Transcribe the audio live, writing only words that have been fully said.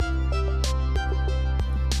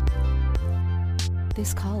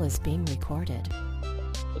This call is being recorded.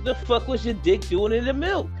 What the fuck was your dick doing in the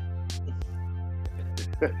milk?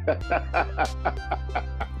 That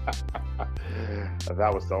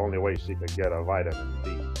was the only way she could get a vitamin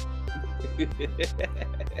D.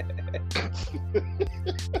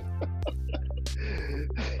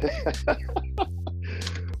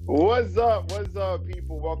 What's up,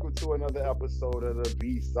 people? Welcome to another episode of the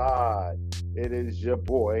B-Side. It is your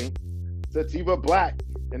boy, Sativa Black,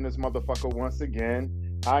 in this motherfucker once again.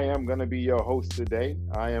 I am going to be your host today.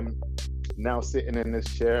 I am now sitting in this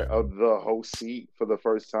chair of the host seat for the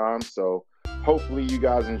first time, so hopefully you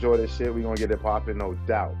guys enjoy this shit. We're going to get it popping, no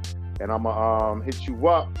doubt. And I'm going to hit you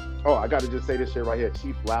up. Oh, I got to just say this shit right here.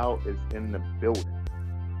 Chief Loud is in the building.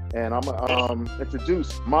 And I'm going to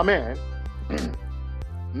introduce my man,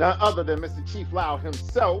 none other than Mr. Chief Loud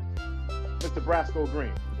himself, Mr. Brasco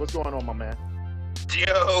Green. What's going on, my man?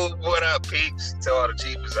 Yo, what up, peeps? To all the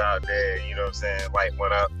Jeepers out there, you know what I'm saying? Light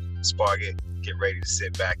one up, spark it, get ready to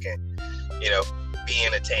sit back and, be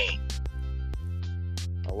entertained.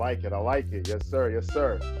 I like it. Yes, sir.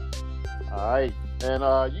 All right. And,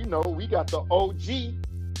 we got the OG. You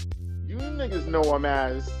niggas know him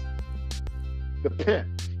as the pimp.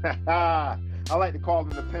 I like to call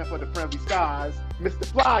him the pimp of the friendly skies. Mr.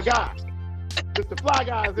 Fly Guy. Mr. Fly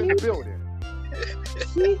Guy is in the building.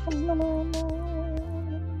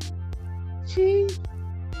 Chief.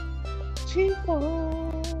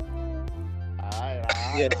 Alright,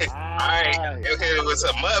 you hit it with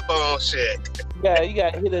some mudbone shit. You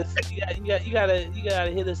gotta hit us. You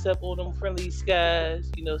gotta hit us up on them friendly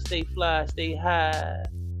skies. Stay fly, stay high.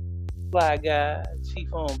 Fly Guy,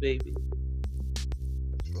 Chief on, baby.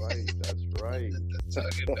 That's right.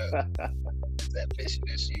 Talking about that fishing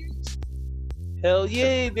issues. Hell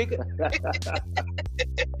yeah, nigga.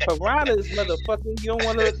 Piranhas, motherfucker. You don't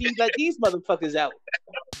want to let these motherfuckers out.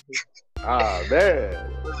 Ah,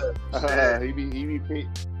 man. He be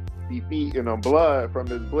feeding on blood from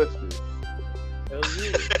his blisters. Hell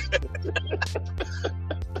yeah.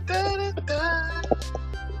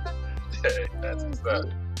 That's what's up.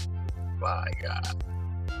 My God.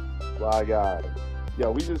 My God. Yo,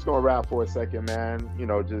 we just gonna rap for a second, man.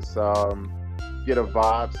 Just get a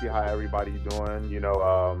vibe, see how everybody doing.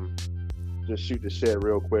 Just shoot the shit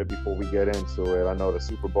real quick before we get into it. I know the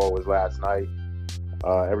Super Bowl was last night.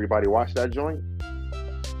 Everybody watched that joint?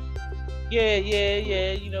 Yeah.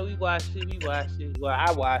 We watched it. Well,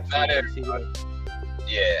 I watched it.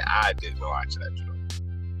 Yeah, I didn't watch that joint.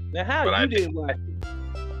 Now, how you didn't watch it?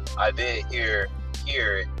 I did hear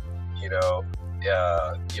it.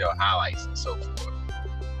 Highlights and so forth.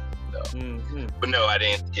 So. Mm-hmm. But no, I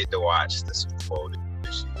didn't get to watch the Super Bowl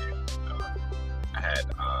this year. I had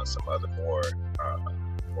some other more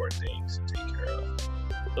things to take care of.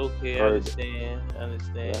 Okay, I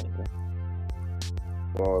understand.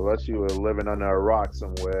 Well, unless you were living under a rock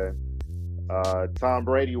somewhere, Tom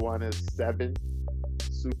Brady won his 7th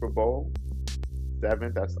Super Bowl.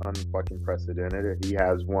 7th, that's unfucking precedented. He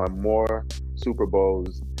has won more Super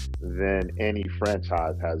Bowls than any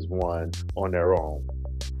franchise has won on their own.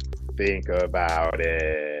 Think about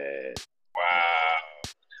it. Wow.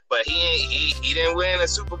 But he didn't win a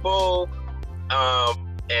Super Bowl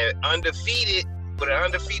and undefeated with an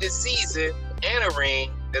undefeated season and a ring.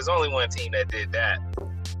 There's only one team that did that.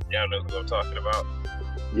 Y'all know who I'm talking about?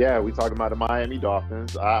 Yeah, we talking about the Miami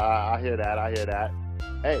Dolphins. I hear that.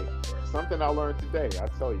 Hey, something I learned today. I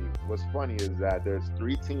tell you, what's funny is that there's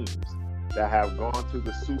 3 teams that have gone to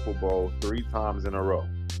the Super Bowl 3 times in a row.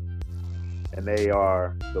 And they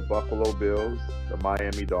are the Buffalo Bills, the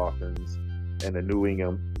Miami Dolphins, and the New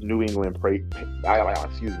England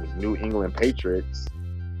Patriots.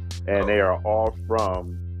 And they are all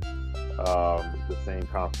from the same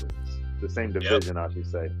conference, the same division, I should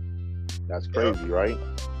say. That's crazy, right?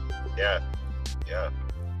 Yeah.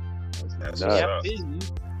 That's nuts. I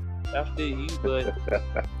feel you, but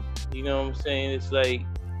you know what I'm saying? It's like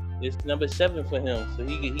it's number 7 for him, so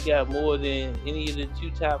he got more than any of the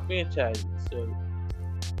 2 top franchises. So you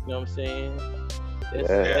know what I'm saying?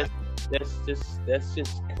 That's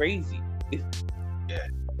just crazy. Yeah.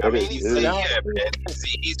 I mean, he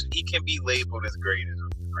can be labeled as greatest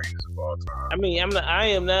of all time. I mean, I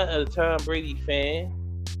am not a Tom Brady fan.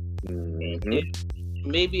 Mm-hmm.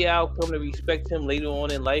 Maybe I'll come to respect him later on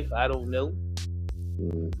in life. I don't know.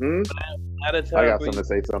 Mm-hmm. I got something to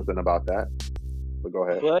say something about that. But go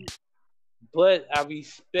ahead. But I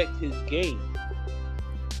respect his game.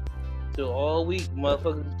 So all week,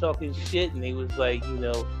 motherfuckers was talking shit, and they was like,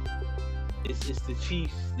 it's the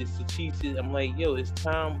Chiefs. I'm like, yo, it's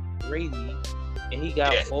Tom Brady, and he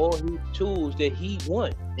got all his tools that he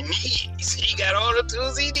won. needs. He got all the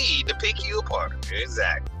tools he needs to pick you apart.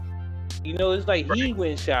 Exactly. You know, it's like he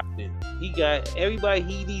went shopping. He got everybody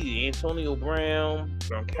he needed. Antonio Brown,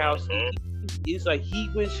 Gronkowski. Mm-hmm. It's like he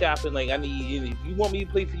went shopping. Like, I need, if you want me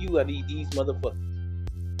to play for you, I need these motherfuckers.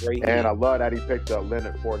 Right And here. I love that he picked up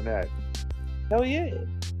Leonard Fournette. Hell yeah.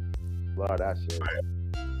 Love that shit.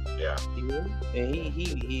 Yeah. You know? And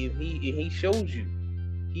he shows you.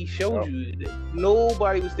 He showed you that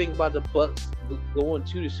nobody was thinking about the Bucks going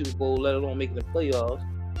to the Super Bowl, let alone making the playoffs.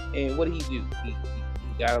 And what did he do? He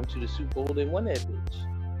got them to the Super Bowl and won that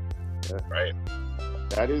bitch. Yeah. Right.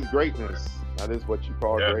 That is greatness. That is what you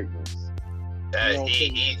call greatness. That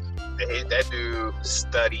that dude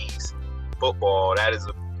studies football. That is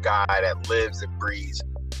a guy that lives and breathes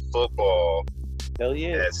football. Hell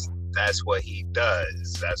yeah. That's what he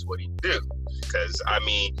does. That's what he do. Because I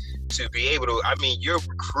mean, to be able to, I mean, you're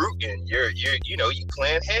recruiting. You're you know, you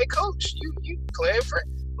playing head coach. You playing for.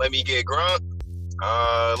 Let me get Grunt.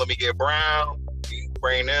 Let me get Brown. You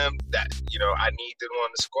bring them. That, you know, I need them on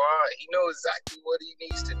the squad. He knows exactly what he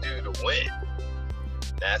needs to do to win.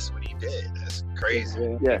 That's what he did. That's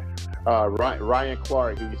crazy. Yeah. Ryan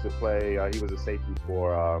Clark, who used to play, he was a safety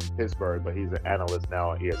for Pittsburgh, but he's an analyst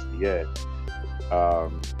now on ESPN.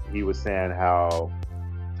 He was saying how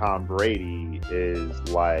Tom Brady is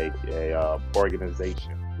like a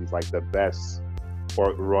organization. He's like the best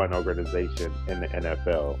run organization in the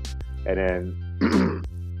NFL. And then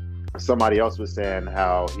somebody else was saying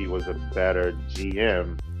how he was a better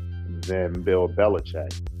GM than Bill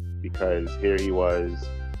Belichick, because here he was,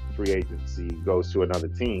 free agency, goes to another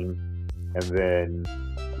team, and then,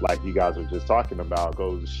 like you guys were just talking about,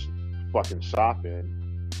 goes fucking shopping.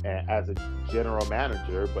 And as a general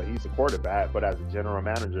manager, but he's a quarterback, but as a general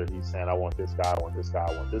manager, he's saying, I want this guy, I want this guy,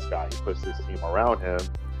 I want this guy. He puts this team around him.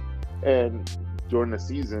 And during the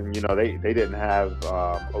season, you know, they didn't have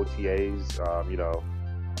OTAs, you know,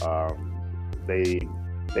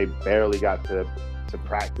 they barely got to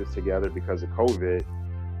practice together because of COVID.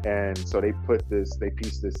 And so they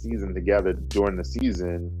pieced this season together during the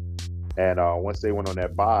season. And once they went on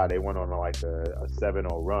that bye, they went on like a 7-0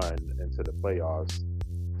 run into the playoffs.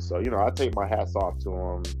 So, you know, I take my hats off to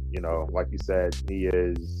him. You know, like you said, he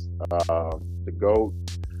is the GOAT,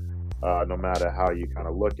 no matter how you kind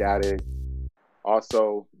of look at it.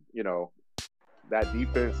 Also, you know, that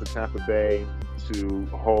defense of Tampa Bay to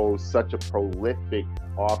hold such a prolific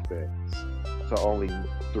offense to only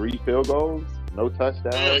 3 field goals, no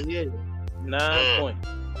touchdowns. Yeah, 9 points.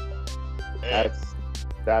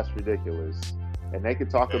 That's ridiculous. And they could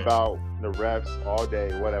talk about the refs all day,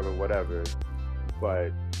 whatever.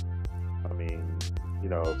 But I mean, you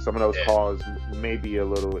know, some of those calls may be a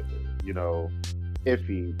little, you know,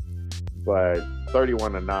 iffy. But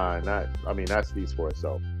 31-9, that speaks for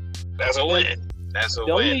itself. That's a win. That's a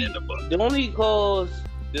win in the book. The only calls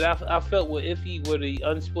that I felt were iffy were the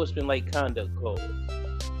unsportsmanlike conduct calls.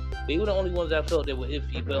 They were the only ones I felt that were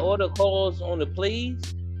iffy. But all the calls on the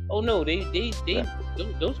plays, oh no,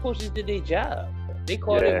 those coaches did their job. They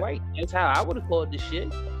called it right. That's how I would have called the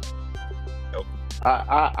shit. Nope.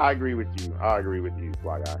 I agree with you.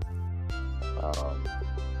 Fly Guy.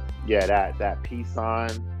 That peace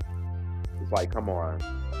sign. It's like, come on.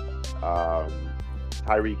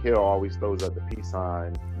 Tyreek Hill always throws up the peace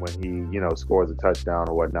sign when he, you know, scores a touchdown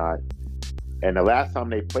or whatnot. And the last time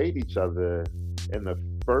they played each other, in the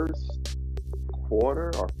first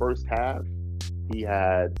quarter or first half, he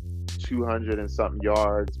had 200 and something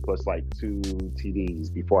yards plus like 2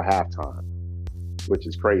 TDs before halftime, which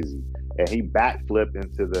is crazy. And he backflipped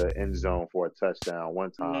into the end zone for a touchdown one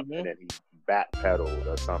time, and then he backpedaled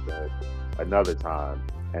or something another time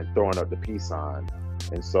and throwing up the peace sign.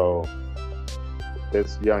 And so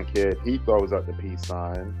this young kid, he throws up the peace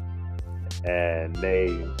sign, and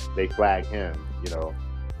they flag him, you know,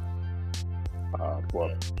 for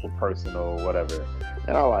personal whatever.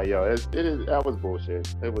 And I'm like, yo, that was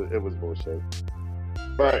bullshit. It was bullshit.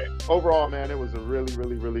 But overall, man, it was a really,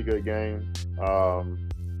 really, really good game.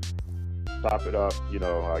 Chop it up, you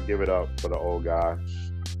know, give it up for the old guy.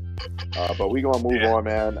 But we gonna move on,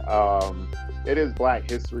 man. It is Black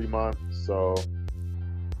History Month, so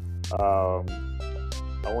I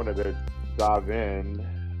wanted to dive in.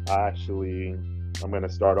 I'm going to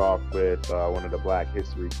start off with one of the Black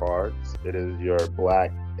History cards. It is your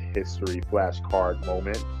Black History flashcard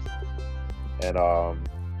moment. And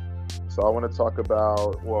so I want to talk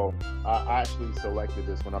about, well, I actually selected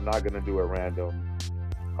this one. I'm not going to do it random.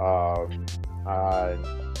 I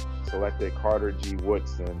selected Carter G.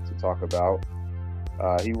 Woodson to talk about.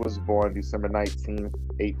 He was born December 19th,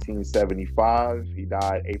 1875. He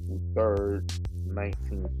died April 3rd,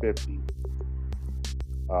 1950.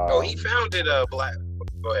 He founded Black.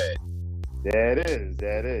 Go ahead. There it is.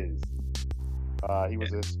 There it is. He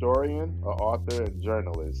was a historian, an author, and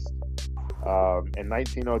journalist. In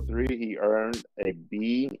 1903, he earned a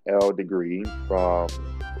BL degree from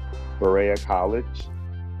Berea College.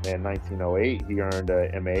 In 1908, he earned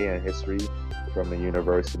an MA in history from the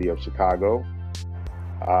University of Chicago.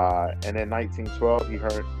 And in 1912, he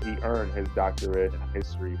earned his doctorate in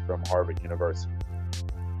history from Harvard University.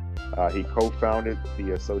 He co-founded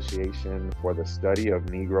the Association for the Study of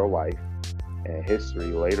Negro Life and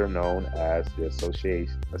History, later known as the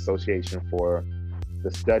Association for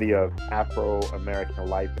the Study of Afro-American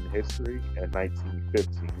Life and History in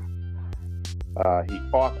 1915. He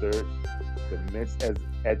authored The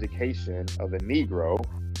Miseducation of the Negro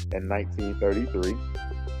in 1933.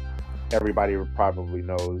 Everybody probably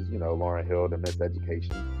knows, Lauryn Hill, The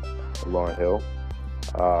Miseducation of Lauryn Hill.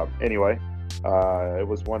 Anyway, it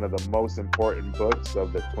was one of the most important books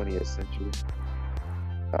of the 20th century.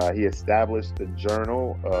 He established the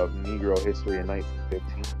Journal of Negro History in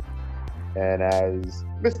 1915. And as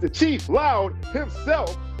Mr. Chief Loud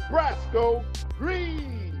himself, Brasco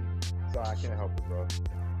Green. Sorry, I can't help it, bro.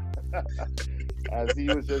 As he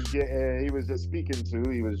was just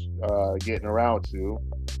getting around to,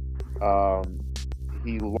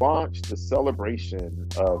 he launched the celebration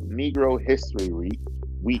of Negro History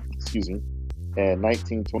Week, in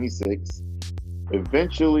 1926,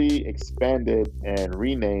 eventually expanded and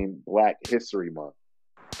renamed Black History Month.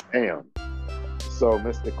 Damn. So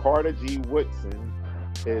Mr. Carter G. Woodson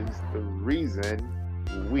is the reason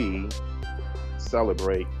we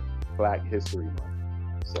celebrate Black History Month.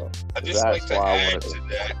 So I just like to add to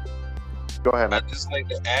that. Go ahead, man. I just like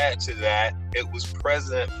to add to that. It was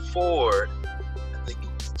President Ford, I think it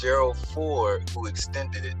was Gerald Ford, who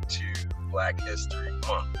extended it to Black History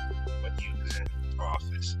Month when he was in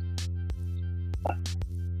office.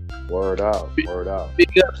 Word out.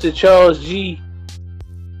 Big ups to Charles G.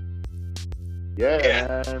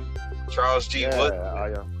 Yeah, man. Charles G.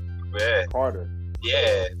 Woodson. Yeah. Carter.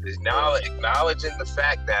 Yeah, acknowledging the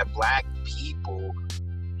fact that Black people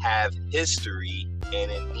have history and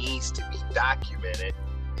it needs to be documented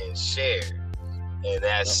and shared. And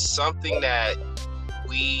that's something that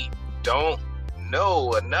we don't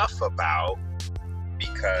know enough about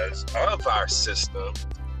because of our system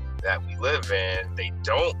that we live in. They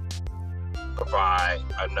don't provide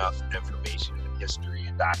enough information and history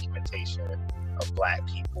and documentation of Black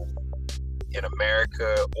people in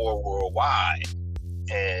America or worldwide.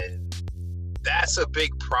 And that's a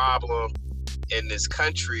big problem in this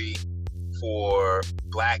country for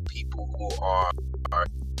Black people who are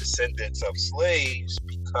descendants of slaves,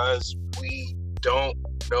 because we don't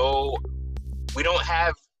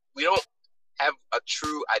have a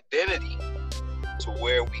true identity to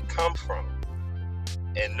where we come from.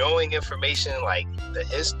 And knowing information like the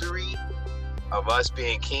history of us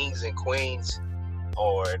being kings and queens,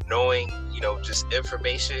 or knowing, just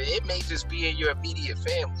information, it may just be in your immediate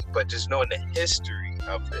family, but just knowing the history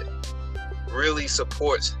of it really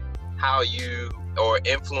supports how you, or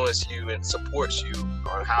influence you and supports you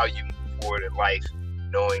on how you move forward in life,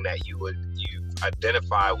 knowing that you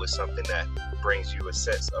identify with something that brings you a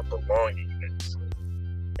sense of belongingness.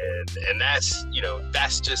 And that's,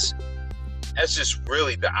 that's just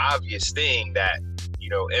really the obvious thing that,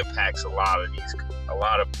 impacts a lot of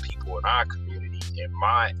people in our community. In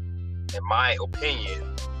my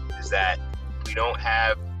opinion, is that we don't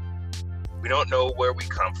know where we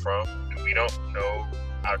come from, and we don't know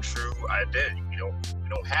our true identity. We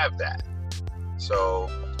don't have that. So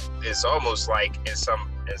it's almost like in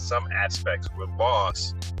some aspects we're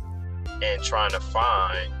lost and trying to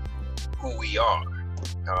find who we are.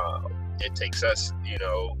 It takes us,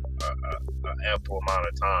 an ample amount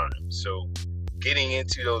of time. So getting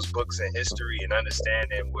into those books in history and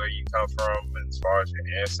understanding where you come from as far as your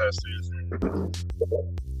ancestors and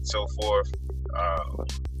so forth,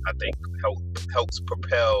 I think helps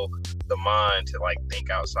propel the mind to think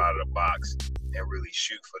outside of the box and really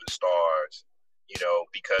shoot for the stars,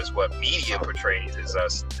 because what media portrays as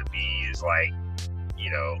us to be is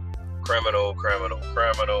criminal,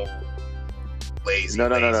 lazy. No.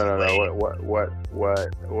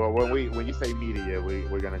 Well, when you say media,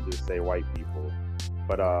 we're gonna just say white people.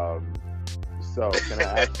 But so can I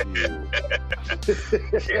ask you?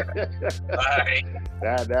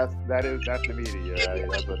 That's the media. Right?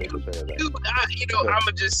 That's what they portray that. I'm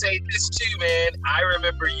gonna just say this too, man. I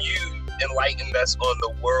remember you enlightened us on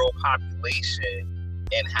the world population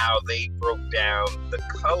and how they broke down the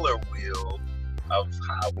color wheel of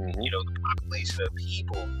how the population of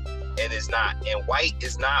people, and white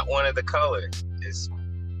is not one of the colors. It's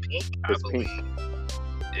pink, I believe.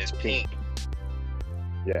 is pink.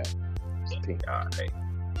 Yeah, it's pink. All right.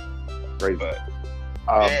 Crazy. But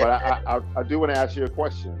I do want to ask you a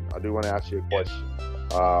question.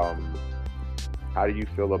 How do you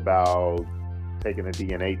feel about taking a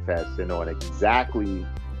DNA test and knowing exactly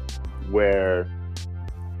where,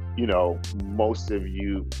 you know, most of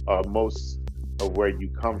where you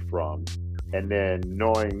come from, and then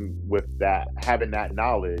knowing with that, having that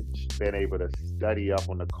knowledge, being able to study up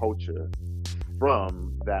on the culture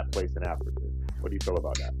from that place in Africa? What do you feel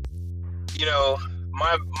about that? You know,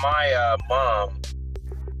 my mom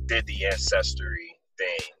did the ancestry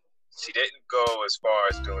thing. She didn't go as far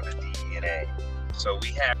as doing the DNA. So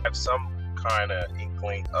we have some kind of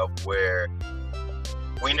inkling of where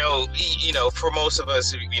we know, you know, for most of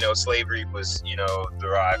us, you know, slavery was, you know,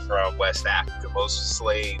 derived from West Africa. Most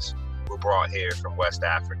slaves were brought here from West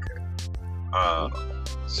Africa.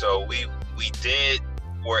 So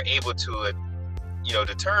were able to, you know,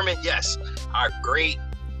 determine, yes, my great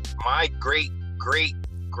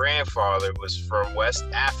grandfather was from West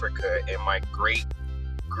Africa, and my great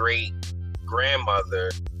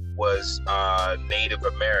grandmother was Native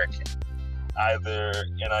American.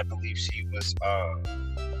 And I believe she was,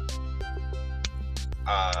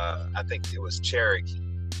 I think it was Cherokee.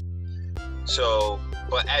 So,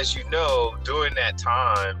 but as you know, during that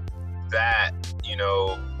time, that, you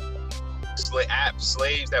know,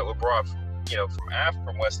 slaves that were brought, you know,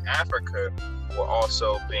 from West Africa were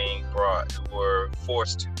also were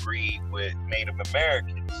forced to breed with Native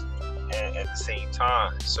Americans at the same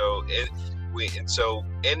time. So so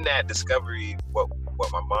in that discovery, what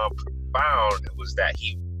my mom found was that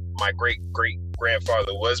my great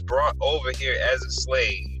grandfather was brought over here as a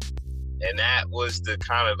slave, and that was the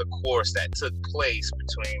kind of the course that took place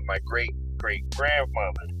between my great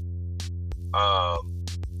grandmother.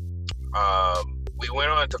 We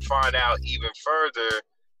went on to find out even further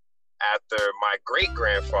after my great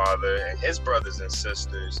grandfather and his brothers and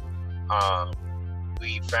sisters.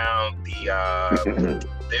 We found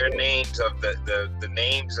their names of the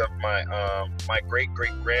names of my great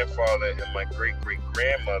grandfather and my great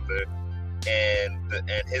grandmother and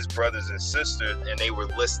his brothers and sisters, and they were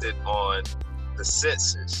listed on the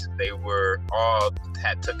census. They were all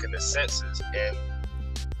had taken the census, and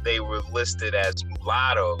they were listed as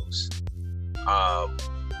mulattoes on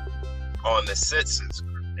the census.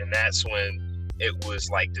 And that's when it was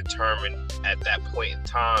like determined at that point in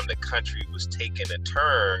time the country was taking a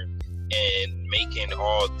turn and making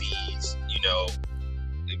all these, you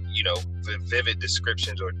know, vivid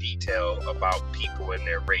descriptions or detail about people and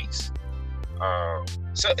their race.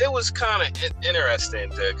 So it was kind of interesting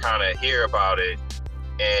to kind of hear about it,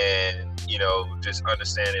 and, you know, just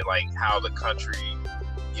understanding like how the country,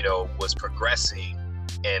 you know, was progressing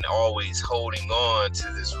and always holding on to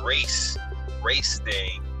this race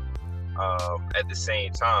thing at the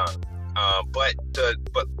same time. But to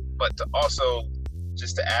also,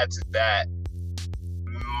 just to add to that,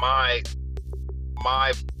 my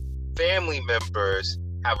family members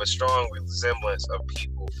have a strong resemblance of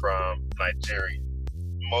people from Nigeria.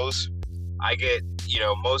 Most of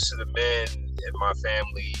the men in my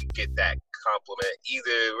family get that compliment.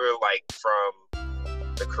 Either we're like from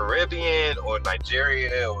the Caribbean or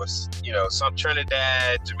Nigeria or, you know, some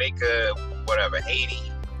Trinidad, Jamaica, whatever,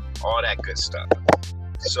 Haiti, all that good stuff.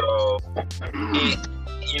 So,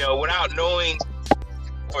 you know, without knowing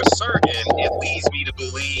for certain, it leads me to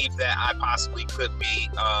believe that I possibly could be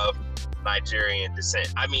of Nigerian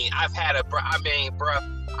descent. I mean, I had a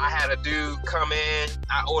dude come in,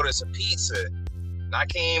 I ordered some pizza, and I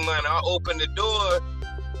came and I opened the door,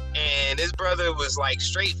 and his brother was like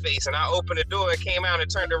straight face, and I opened the door and came out and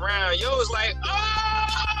turned around. Yo was like,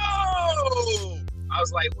 oh! I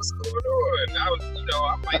was like, what's going on? I was, you know,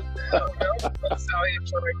 I'm like, hell, yo, I was out here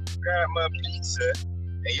trying to grab my pizza,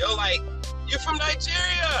 and yo like, you from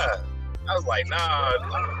Nigeria? I was like, nah.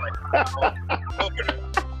 Open it.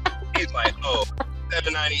 He's like, oh,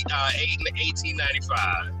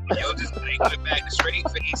 1895. Yo, just like went back to straight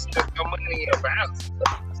face and took my money and bounced.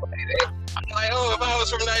 I'm like, oh, if I was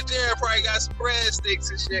from Nigeria, I probably got some breadsticks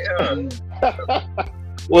and shit.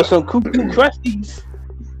 Or some cuckoo crusties.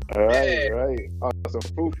 Right. Some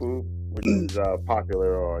fufu, which is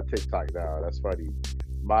popular on TikTok now. That's funny.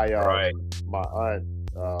 My aunt,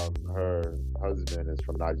 her husband is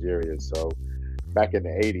from Nigeria, so back in the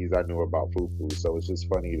 80s, I knew about fufu. So it's just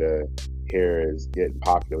funny to hear it's getting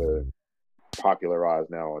popularized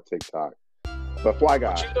now on TikTok. But Fly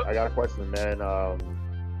Guy, I got a question, man.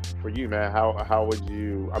 For you, man, how would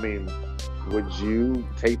you? I mean, would you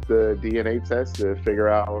take the DNA test to figure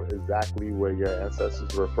out exactly where your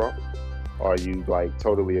ancestors were from? Or are you like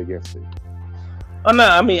totally against it?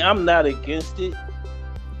 I'm not against it.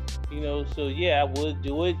 So yeah, I would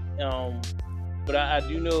do it. But I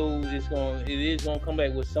do know it is gonna come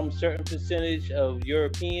back with some certain percentage of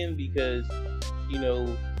European because,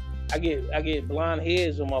 I get blonde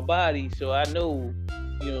hairs on my body, so I know,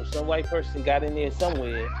 some white person got in there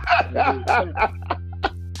somewhere.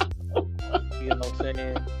 You know what I'm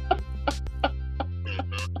saying?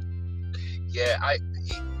 Yeah,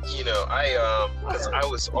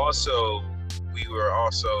 we were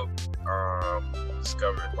also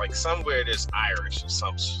discovered like somewhere there's Irish or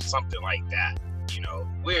something like that.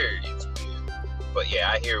 Weird. It's weird. But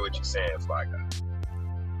yeah, I hear what you're saying, Fly Guy.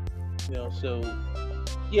 So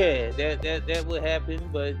yeah, that would happen.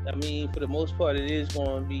 But I mean, for the most part, it is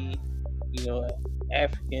going to be,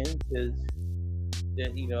 African because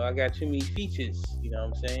I got too many features. You know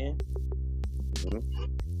what I'm saying? Mm-hmm.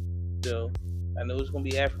 So I know it's going to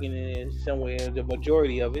be African in there somewhere, the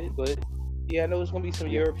majority of it. But yeah, I know it's going to be some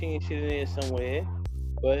European shit in there somewhere.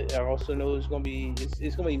 But I also know it's going to be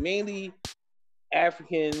mainly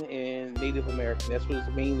African and Native American. That's what it's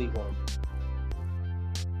mainly going to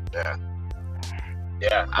be.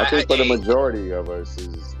 Yeah. I think for the majority of us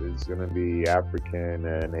is going to be African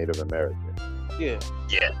and Native American. Yeah.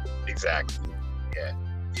 Yeah. Exactly. Yeah.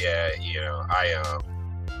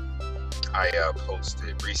 I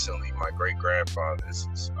posted recently my great grandfather's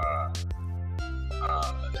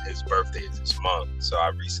his birthday is this month, so I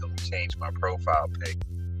recently changed my profile pic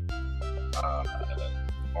on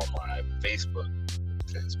my Facebook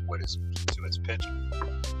to his picture.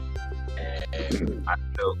 And I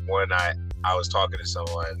know when I was talking to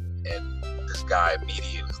someone, and this guy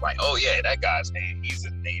immediately was like, "Oh yeah, that guy's name. He's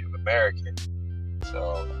a Native American."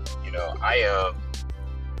 So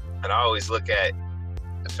and I always look at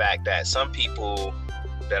the fact that some people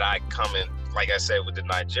that I come in, like I said with the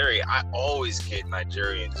Nigeria, I always get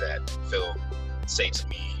Nigerians that say to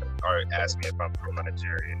me or ask me if I'm from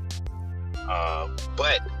Nigeria.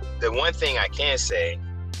 But the one thing I can say,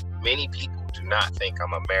 many people do not think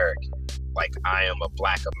I'm American. Like I am a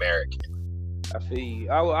Black American. I feel you.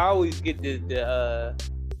 I always get the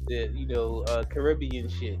Caribbean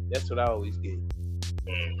shit. That's what I always get.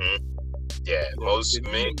 Mm-hmm. Yeah,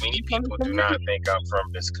 many people do not think I'm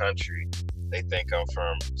from this country. They think I'm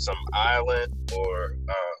from some island or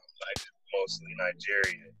like mostly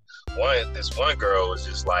Nigerian. This one girl was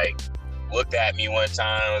just like, looked at me one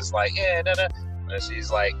time, was like, yeah, da-da. And she's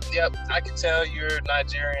like, yep, I can tell you're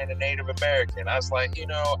Nigerian and Native American. I was like,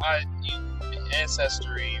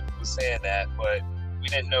 Ancestry was saying that, but we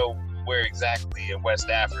didn't know where exactly in West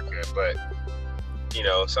Africa. But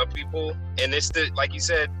some people, and it's like you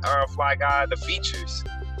said, Fly Guy, the features.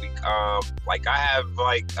 Like I have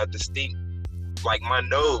like a distinct, like my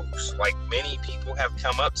nose. Like many people have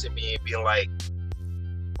come up to me and been like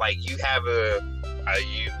you have a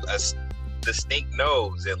distinct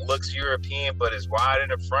nose. It looks European, but it's wide in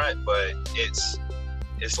the front. But it's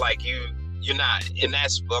like you're not, and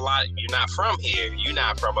that's a lot. You're not from here. You're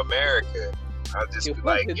not from America. I'll just be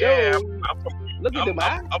like, yeah, I'm from. Look at the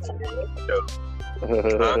eyes. I'm from Orlando.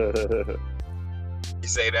 Huh? You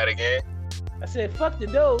say that again? I said, fuck the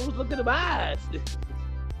nose, look at the eyes.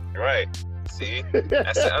 Right. See?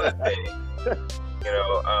 That's the other thing.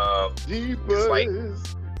 Jeepers, it's like,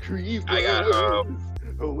 creepers. I got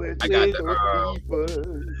I got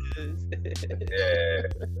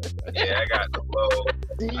the low.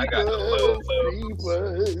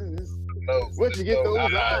 Creepers. Where'd you get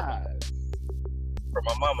those eyes? From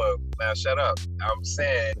my mama. Now shut up. I'm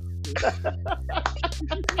saying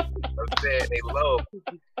they low.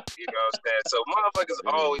 You know what I'm saying? So motherfuckers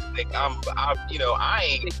always think I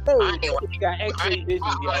ain't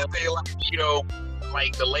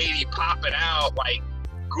like the lady popping out like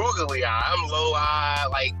googly eye. I'm low eye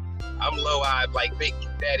like Big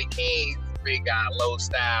Daddy Kane's big eye low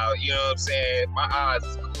style. You know what I'm saying? My eyes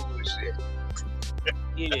is cool as shit.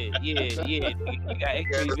 Yeah. You got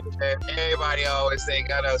everybody always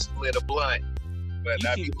think I done split a blunt. But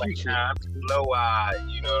I be like, nah, I'm low eye,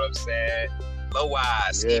 you know what I'm saying? Low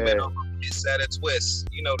eye, scheming on a set of twists.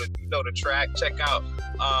 You know the track. Check out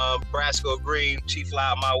Brasco Green, Chief Fly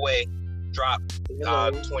Out My Way. Drop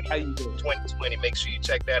 2020. Make sure you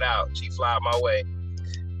check that out. Chief Fly Out My Way.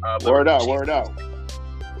 Word out.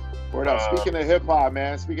 Speaking of hip hop,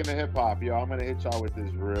 man. Y'all, I'm gonna hit y'all with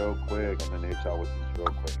this real quick.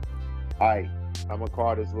 All right, I'm gonna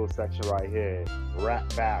call this little section right here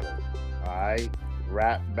rap battle. All right,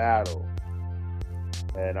 rap battle,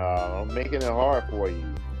 and I'm making it hard for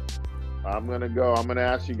you. I'm gonna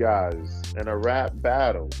ask you guys in a rap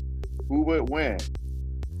battle, who would win,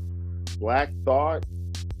 Black Thought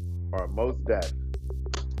or Mos Def?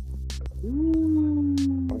 Ooh.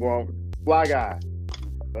 I'm going Fly Guy.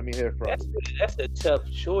 Let me hear from you. That's a tough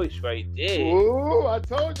choice right there. Ooh, I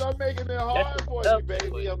told you I'm making it hard That's for tough you, baby.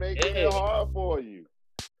 choice. I'm making it hard for you.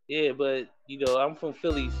 Yeah, but you know, I'm from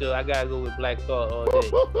Philly, so I gotta go with Black Thought all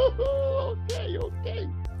day. Okay.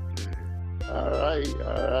 All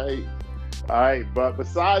right. But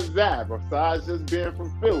besides just being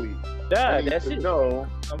from Philly, Nah, that's it. No,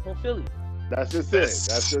 I'm from Philly. That's just it.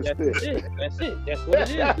 That's it. That's what it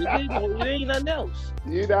is. It ain't nothing else.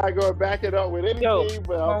 You're not gonna back it up with anything. Yo,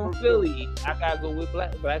 but I'm from Philly. I gotta go with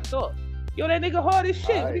Black Thought. Yo, that nigga hard as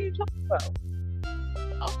shit. What are you talking about?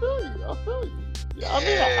 I feel you. Yeah, I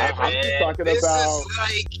mean, I'm just talking about for the people's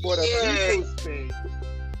sake. For the audience sake,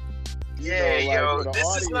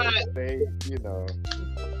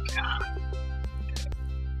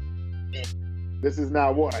 This is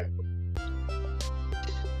not what.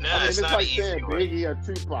 Nah, I mean, it's it's not like easy. saying Biggie or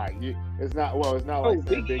Tupac. It's not like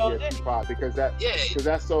saying Biggie or Tupac because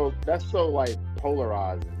that's so like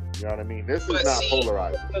polarizing. You know what I mean? This is not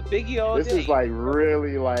polarizing. Biggie all this day. is like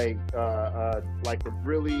really like a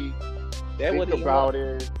really think about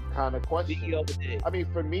it kind of question. Biggie all day. I mean,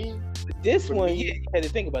 for me, this one, you had to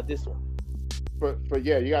think about this one. You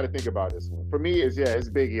got to think about this one. For me, it's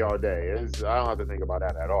Biggie all day. I don't have to think about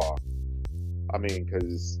that at all. I mean,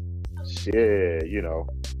 because shit,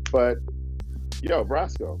 But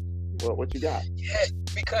Brasco, what you got? Yeah,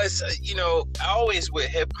 because I always with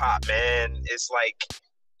hip hop, man. It's like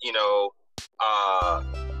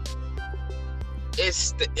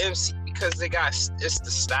it's the MC because it's the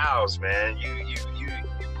styles, man. You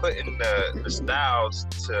put in the styles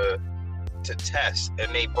to test,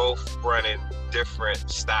 and they both run in different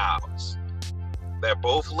styles. They're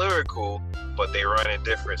both lyrical, but they run in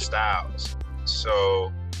different styles.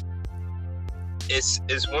 So it's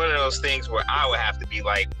one of those things where I would have to be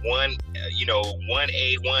like one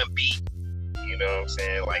A, one B. You know what I'm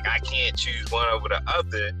saying? Like I can't choose one over the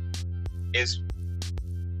other.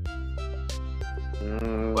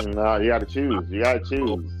 No, you gotta choose. You gotta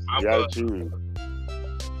choose. I'm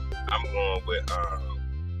going with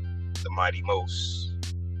the Mighty Most.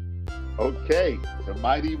 Okay, the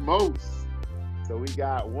Mighty Most. So we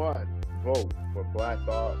got one vote for Black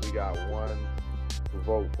Thought. We got one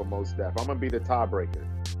vote for Mos Def. I'm gonna be the tiebreaker.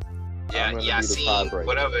 Yeah, Yasin,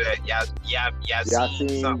 whatever that.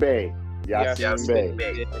 Yasin Bey. Yasin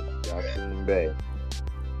Bey.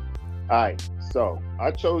 All right, so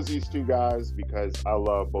I chose these two guys because I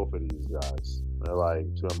love both of these guys. They're like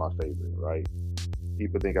two of my favorite, right?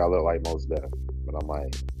 People think I look like Mos Def, but I'm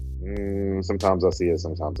like, sometimes I see it,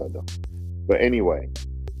 sometimes I don't. But anyway,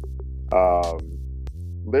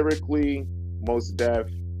 lyrically, Mos Def,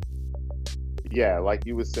 yeah, like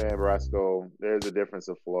you were saying, Brasco, there's a difference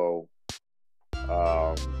of flow.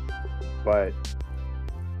 But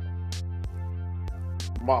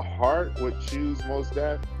my heart would choose Mos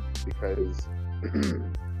Def because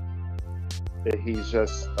he's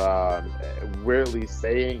just weirdly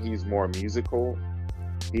saying he's more musical.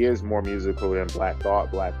 He is more musical than Black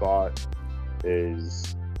Thought. Black Thought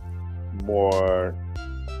is more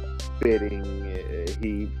fitting.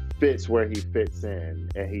 He fits where he fits in,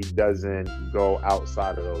 and he doesn't go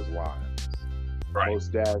outside of those lines. Right. Mos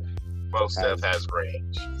Def has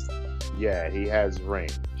range. Yeah, he has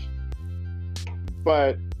range.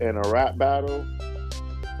 But in a rap battle,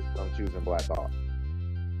 I'm choosing Black Thought.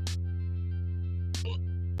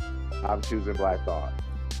 I'm choosing Black Thought.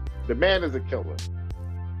 The man is a killer.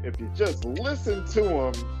 If you just listen to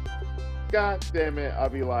him, god damn it, I'll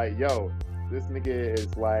be like, yo, this nigga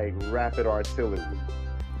is like rapid artillery.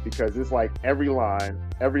 Because it's like every line.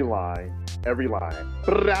 Brah,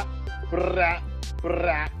 brah,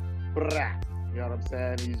 brah, brah. You know what I'm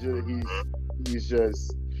saying? He's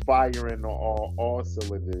just firing on all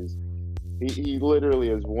cylinders. He literally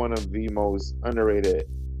is one of the most underrated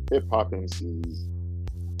hip hop MCs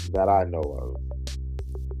that I know of.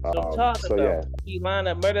 Yeah. He line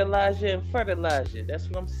up Murderlizer and Fertilizer. That's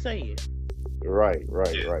what I'm saying. Right.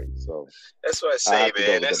 So that's what I say,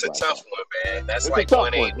 man. That's a tough one, man. That's like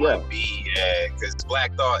 1A, 1B, yeah. Because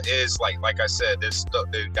Black Thought is like I said, this stuff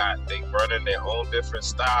they running their own different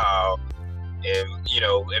style, and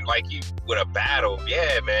and like you with a battle,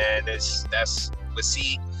 yeah, man. But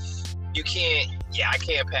see, you can't. Yeah, I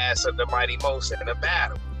can't pass up the Mighty Most in a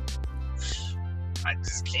battle. I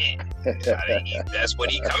just can't. That's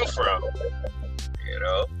what he come from.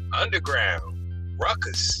 Underground,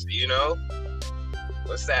 ruckus.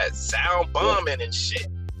 What's that? Sound bombing and shit.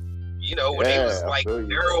 When he was like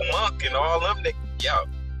Daryl Monk and all them. Yo,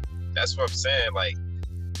 that's what I'm saying. Like,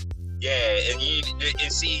 Yeah, and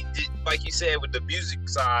see, like you said with the music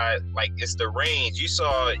side, like it's the range. You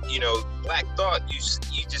saw, Black Thought. He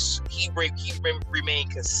remained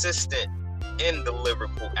consistent in the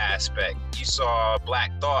lyrical aspect. You saw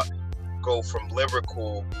Black Thought go from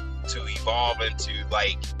lyrical to evolve into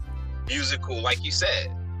like musical, like you said,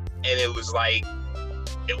 and it was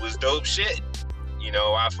dope shit.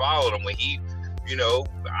 I followed him when he. I'm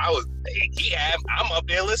up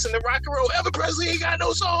there listening to rock and roll. Elvis Presley ain't got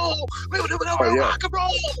no soul. Rock and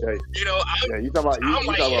roll. Yeah, you talking about Mos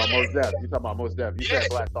Def. You talking about Mos Def. You said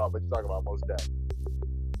Black Thought, but you talking about Mos Def.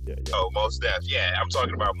 Yeah. Oh, Mos Def. Yeah, I'm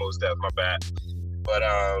talking about Mos Def. My bad. But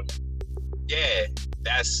yeah,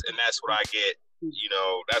 that's what I get.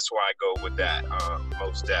 That's why I go with that.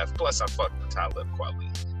 Mos Def. Plus, I fuck with Talib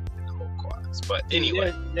Kweli and the whole class. But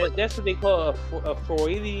anyway, that's what they call a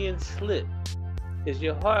Freudian slip. Because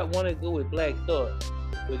your heart want to go with Black Thought,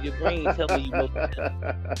 but your brain telling you Mos Def.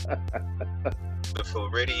 The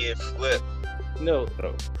Freudian flip. No,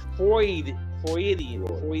 Freudian.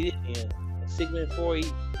 Sigmund Freud.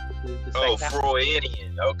 Oh,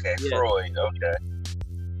 Freudian. Okay, yeah. Freud. Okay.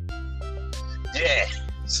 Yeah.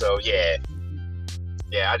 So yeah.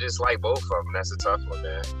 I just like both of them. That's a tough one,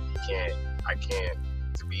 man. I can't.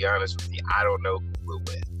 To be honest with you, I don't know who will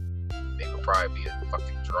win. They would probably be a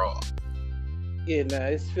fucking draw. Yeah,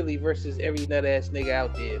 it's Philly versus every nut ass nigga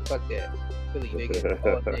out there. Fuck that. Philly nigga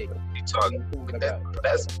all day. You talking about?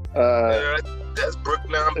 That's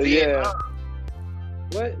Brooklyn. Yeah.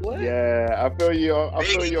 What? Yeah, I feel you on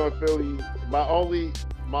Philly. My only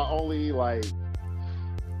like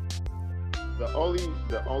the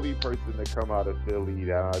only person to come out of Philly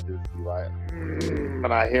that I'll just be like,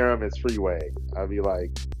 when I hear him is Freeway. I'll be like,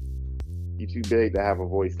 you too big to have a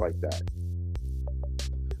voice like that.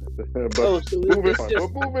 But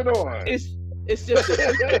moving on. It's just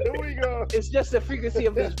it's just the frequency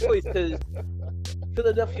of his voice, because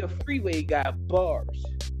Philadelphia Freeway got bars.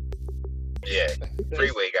 Yeah,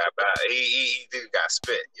 Freeway got bars. He got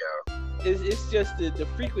spit, yo. It's just the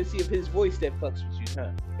frequency of his voice that fucks with you,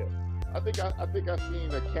 huh? Yeah. I think I seen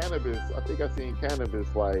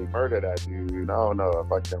Cannabis like murder that dude. I don't know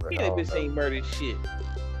if I can remember. Cannabis ain't murdered shit.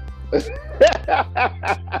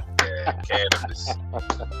 Yeah, Cannabis.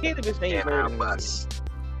 Cannabis ain't murdered.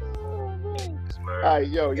 All right,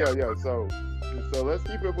 yo. So let's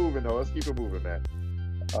keep it moving, though. Let's keep it moving, man.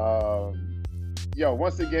 Yo,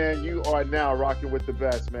 once again, you are now rocking with the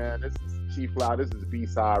best, man. This is Chief Fly. This is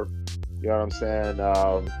B-Side. You know what I'm saying?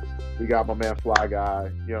 We got my man Fly Guy.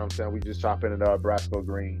 You know what I'm saying? We just chopping it up, Brasco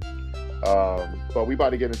Green. But we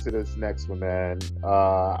about to get into this next one, man.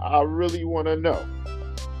 I really want to know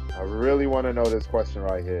this question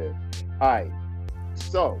right here. All right.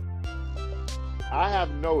 So, I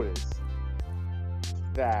have noticed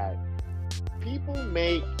that people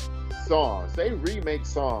make songs. They remake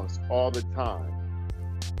songs all the time.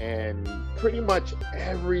 And pretty much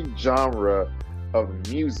every genre of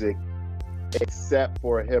music except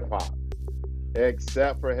for hip-hop. If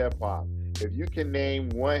you can name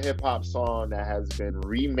one hip-hop song that has been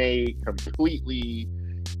remade completely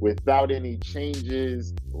without any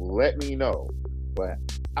changes, let me know. But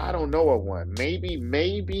I don't know of one. Maybe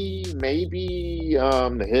the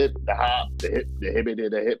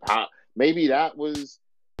hip hop. Maybe that was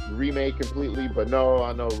remade completely, but no,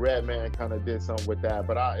 I know Redman kind of did something with that,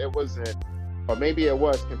 but it wasn't, or maybe it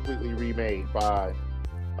was completely remade by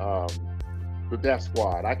the Def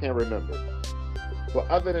Squad. I can't remember. But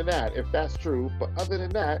other than that, if that's true,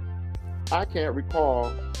 I can't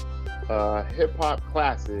recall a hip hop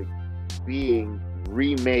classic being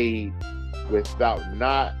remade without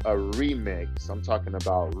not a remix. I'm talking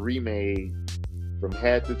about remade from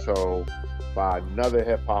head to toe by another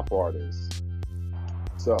hip hop artist.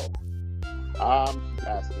 So I'm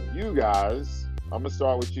asking you guys, I'm gonna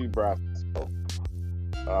start with you, Brasco.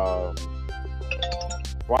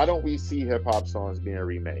 Why don't we see hip hop songs being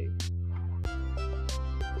remade?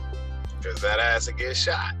 Because that ass will get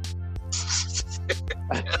shot.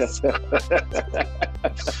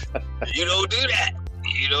 You don't do that.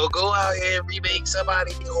 You don't go out here and remake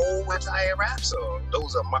somebody's whole entire rap song.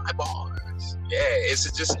 Those are my bars. Yeah, it's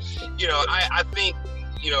just, I think,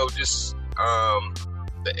 just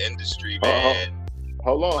the industry, man.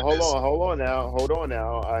 Hold on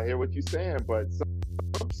now. I hear what you're saying, but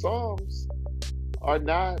some songs are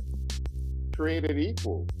not created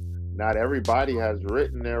equal. Not everybody has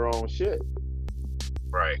written their own shit.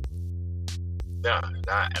 Right. No,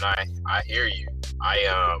 not, and I hear you.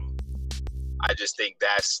 I just think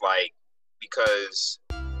that's like, because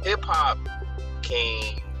hip hop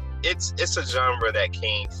it's a genre that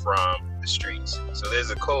came from the streets. So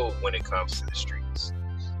there's a code when it comes to the streets.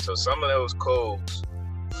 So some of those codes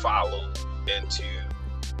followed into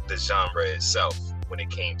the genre itself when it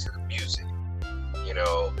came to the music. You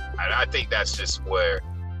know, and I think that's just where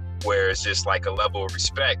it's just like a level of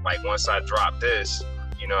respect. Like once I drop this,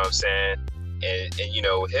 you know what I'm saying? And you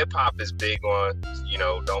know, hip hop is big on, you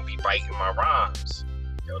know, don't be biting my rhymes.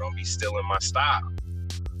 Yo, don't be stealing my style.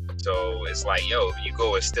 So it's like, yo, you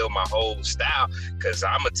go and steal my whole style, cause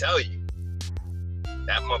I'ma tell you,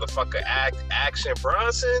 that motherfucker Action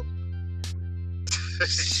Bronson,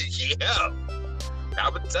 yeah,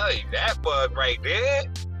 I'ma tell you, that bug right there.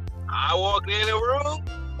 I walked in the room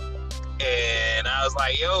and I was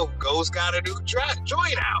like, yo, Ghost got a new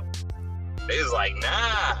joint out. They was like,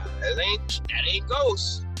 nah, that ain't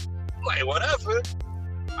Ghost. I'm like, whatever.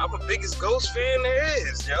 I'm the biggest Ghost fan there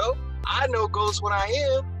is, yo. I know Ghost when I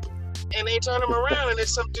am. And they turn him around and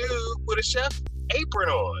there's some dude with a chef apron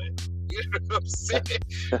on. You know what I'm saying?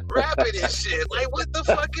 Rapping and shit. Like, what the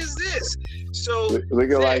fuck is this? So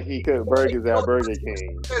looking like he could burgers at Burger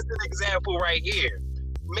King. That's an example right here.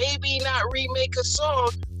 Maybe not remake a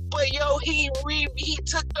song, but yo, he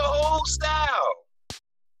took the whole style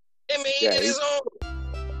and made it his own.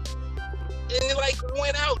 And like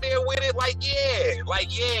went out there with it, like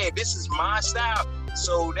yeah, this is my style.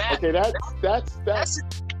 So that's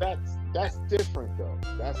different though.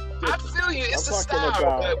 That's different. I feel you. It's a style.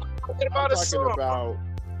 I'm talking about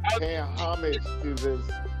paying homage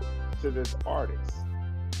to this artist.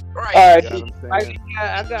 Right. You know what I'm saying?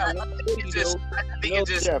 I got one thing,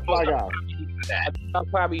 Fly Guy. I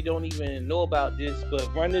probably don't even know about this,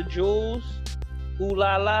 but Run the Jewels, Ooh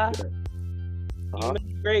La La. You remember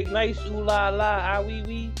Greg Nice, Ooh La La, Ah Wee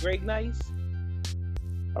Wee, Greg Nice?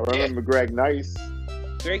 I remember Greg Nice.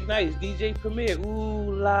 Greg Nice, DJ Premier,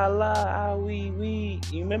 Ooh La La, Ah Wee Wee.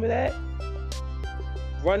 You remember that?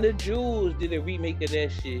 Run the Jewels did a remake of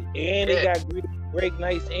that shit. And they got Greg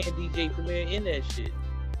Nice and DJ Premier in that shit.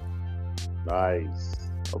 Nice.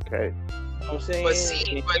 Okay. You know what I'm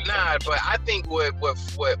saying? But I think what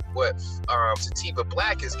Sativa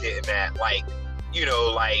Black is getting at, like, you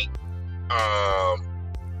know, like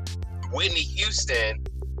Whitney Houston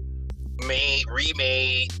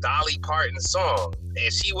remade Dolly Parton's song,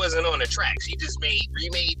 and she wasn't on the track. She just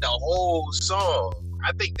remade the whole song.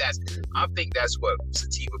 I think that's what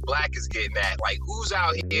Sativa Black is getting at. Like, who's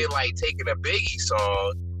out here like taking a Biggie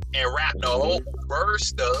song and rap the whole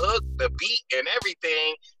verse, the hook, the beat, and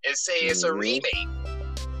everything, and say it's a remake?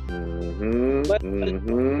 But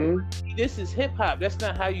this is hip hop. That's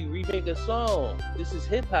not how you remake a song. This is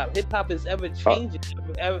hip hop. Hip hop is ever changing.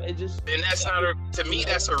 It just. And that's not to me.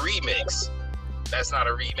 That's a remix. That's not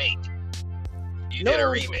a remake. You did a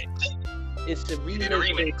remake. It's a remix. You did a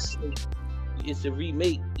remix. It's a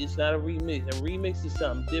remake. It's not a remix. A remix is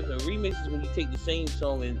something different. A remix is when you take the same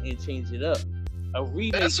song and change it up. A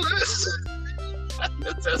remake. That's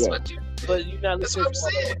what you. But you're not listening. That's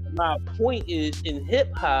what I'm saying. My point is, in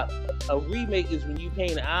hip hop, a remake is when you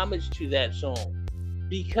paying homage to that song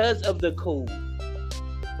because of the code.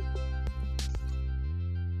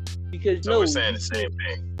 Because so we're saying the same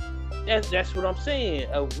thing. That's what I'm saying.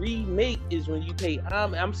 A remake is when you pay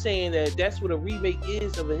homage. I'm saying that's what a remake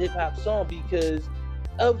is of a hip hop song because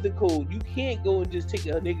of the code. You can't go and just take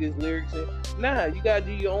a nigga's lyrics and you gotta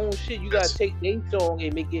do your own shit. You gotta take their song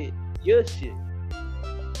and make it your shit.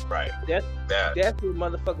 Right. That's when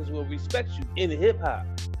motherfuckers will respect you in hip hop.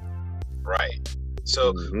 Right.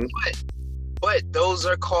 So, but those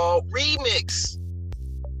are called remix.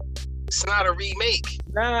 It's not a remake.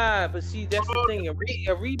 Nah, but see, that's the thing. A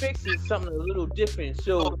remix is something a little different.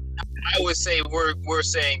 So I would say we're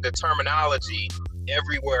saying the terminology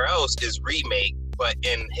everywhere else is remake, but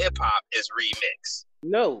in hip hop is remix.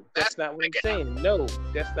 No, that's not what I'm saying. No,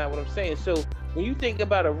 that's not what I'm saying. So when you think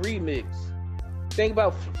about a remix, think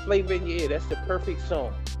about Flavor in Your Ear. That's the perfect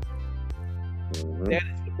song. That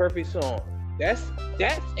is the perfect song. That's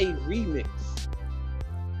a remix.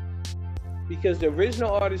 Because the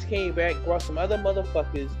original artist came back, brought some other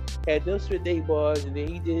motherfuckers, had them spit their bars, and then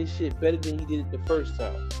he did his shit better than he did it the first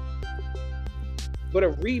time. But a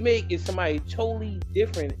remake is somebody totally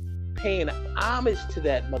different paying homage to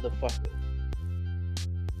that motherfucker.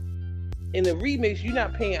 In the remix, you're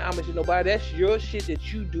not paying homage to nobody. That's your shit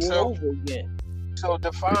that you doing over again. So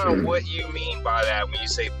define what you mean by that when you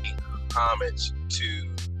say paying homage to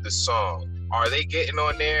the song. Are they getting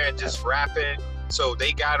on there and just rapping? So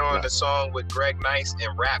they got on the song with Greg Nice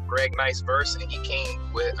and rapped Greg Nice verse, and he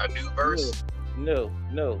came with a new verse? No.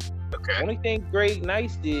 Okay. The only thing Greg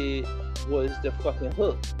Nice did was the fucking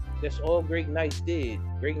hook. That's all Greg Nice did.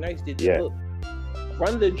 Greg Nice did the hook.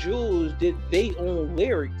 Run the Jewels did their own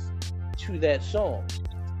lyrics to that song.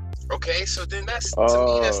 Okay, so then that's to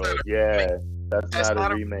me that's not a remake. That's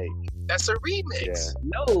not a remake. That's a remix. Yeah,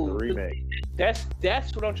 No, a remake. That's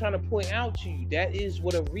what I'm trying to point out to you. That is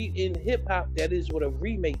what in hip hop. That is what a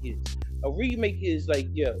remake is. A remake is like,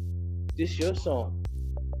 yo, this your song.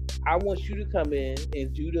 I want you to come in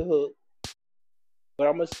and do the hook, but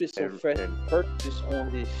I'm gonna spit some fresh purpose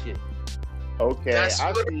on this shit. Okay, That's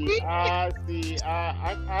I what see. I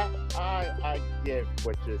get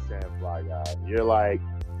what you're saying, Fly Guy. You're like,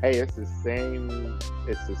 hey, it's the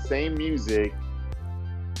same music.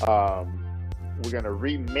 We're gonna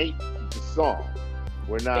remake the song.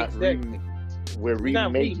 We're not we're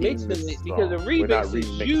remaking the song. Because the remix is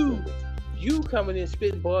you coming in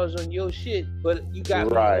spitting bars on your shit, but you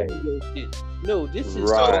got right. your shit. No, this is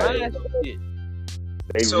right. shit.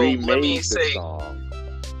 They remade the song.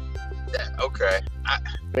 Okay.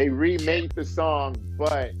 They remade the song,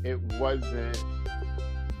 but it wasn't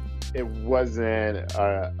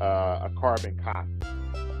a carbon copy.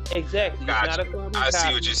 Exactly. Gotcha. It's not a carbon I copy.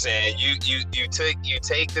 see what you're saying. You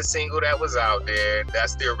take the single that was out there,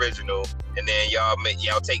 that's the original, and then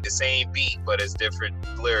y'all take the same beat, but it's different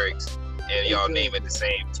lyrics, and y'all name it the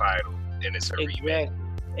same title, and it's a remake.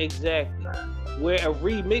 Exactly. Where a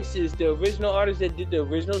remix is the original artist that did the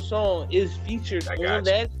original song is featured on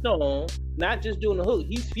that song, not just doing the hook.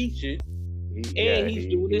 He's featured, he's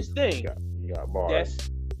doing his thing. He got bars.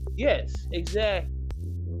 Yes, exactly.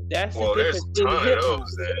 That's there's a ton of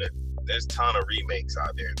those. There's a ton of remakes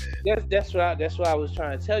out there, man. That's what I was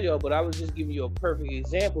trying to tell y'all. But I was just giving you a perfect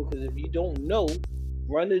example because if you don't know,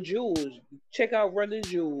 Run the Jewels, check out Run the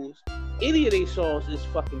Jewels. Any of their songs is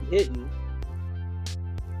fucking hitting,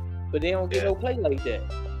 but they don't get no play like that.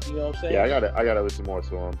 You know what I'm saying? Yeah, I gotta listen more to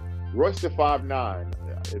them. Royce the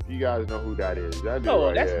 5'9", if you guys know who that is, that dude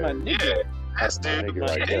right that's my nigga. Yeah, that's my nigga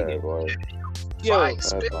right there, boy. Yo, Royce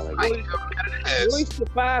the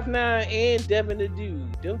 5'9" and Devin the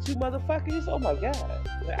Dude, them two motherfuckers. Oh my god,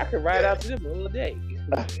 I could ride out to them all day.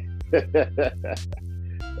 That's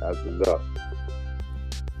what's up.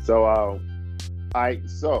 So,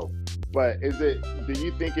 but do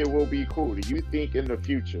you think it will be cool? Do you think in the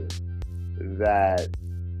future that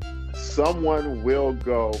someone will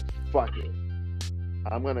go, fuck it,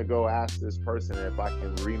 I'm gonna go ask this person if I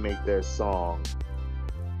can remake their song,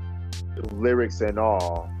 lyrics and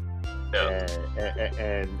all,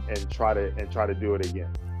 and try to do it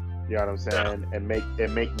again? You know what I'm saying? And make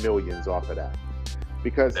millions off of that.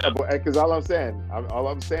 Because all I'm saying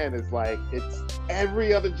is like it's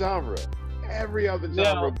every other genre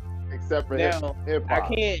except for hip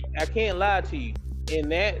hop. I can't lie to you. In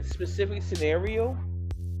that specific scenario,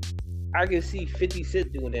 I can see 50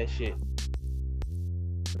 Cent doing that shit.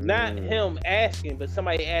 Not him asking, but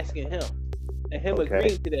somebody asking him. And him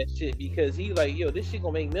agreeing to that shit because he like, yo, this shit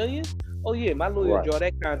gonna make millions? Oh yeah, my lawyer draw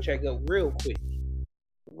that contract up real quick.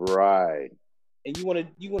 Right. And you wanna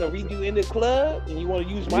redo in the club and you wanna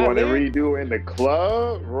use my You wanna redo in the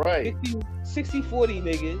club? Right. 60-40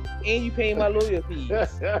 nigga, and you paying my lawyer fees.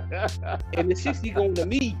 And the 60 going to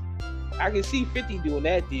me. I can see 50 doing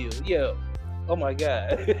that deal. Yo. Oh my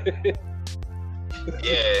God.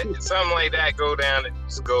 Yeah, something like that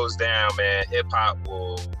goes down, man. Hip hop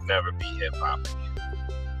will never be hip hop again.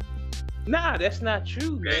 Nah, that's not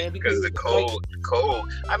true, man. Because the code.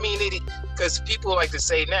 I mean, because people like to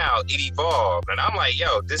say now it evolved, and I'm like,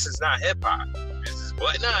 yo, this is not hip hop. This is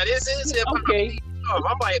what? Nah, this is hip hop. Okay. I'm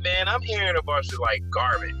like, man, I'm hearing a bunch of like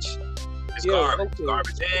garbage. It's garbage in,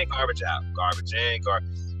 garbage out, garbage in,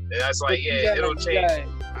 garbage. And that's like, it'll change.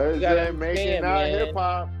 Doesn't make it not hip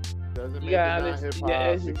hop. Doesn't make it not hip hop.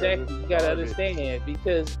 Yeah, exactly. You gotta understand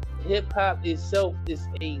because hip hop itself is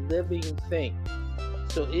a living thing.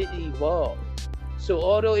 So it evolved. So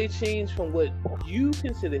although it changed from what you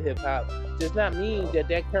consider hip hop, does not mean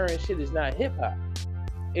that current shit is not hip hop.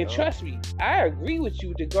 And trust me, I agree with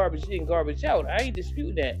you. The garbage in, garbage out. I ain't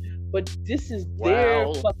disputing that. But this is their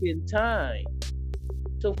fucking time.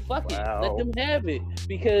 So fuck it, let them have it.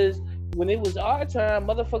 Because when it was our time,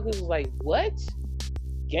 motherfuckers was like, what?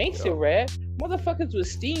 Gangster rap? Motherfuckers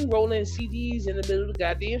was steamrolling CDs in the middle of the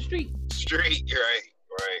goddamn street. Right.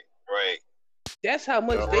 That's how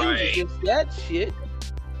much they was against that shit.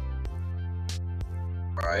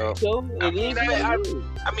 Right. So it is. I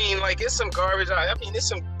mean, like, it's some garbage. I mean, there's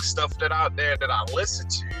some stuff that out there that I listen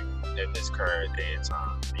to in this current day and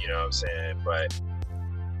time. You know what I'm saying?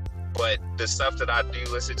 But the stuff that I do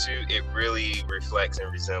listen to, it really reflects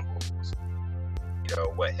and resembles, you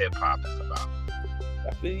know, what hip hop is about.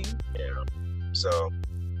 I feel you. Yeah. So,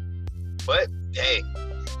 but hey,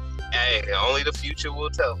 only the future will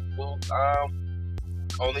tell.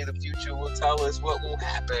 only the future will tell us what will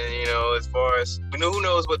happen. You know, as far as who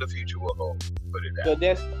knows what the future will hold. Put it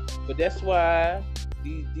that. But that's why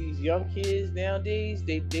these young kids nowadays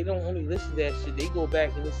they don't only listen to that shit. They go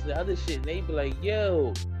back and listen to other shit, and they be like,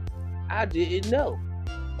 "Yo, I didn't know."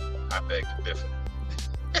 I beg to differ.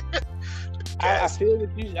 I feel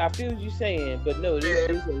what you saying, but no,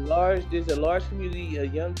 there's a large community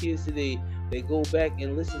of young kids today. They go back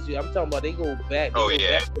and listen to. I'm talking about they go back.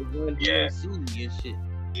 Back to Run DMC and shit.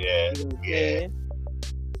 Yeah, you know what I'm saying?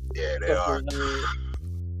 Yeah, they are.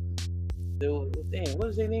 Damn, what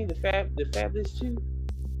is their name? The Fabulous 2.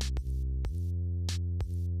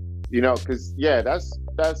 You know, because that's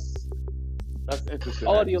interesting.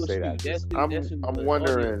 Audio that you say that. I'm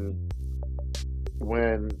wondering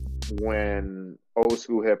when old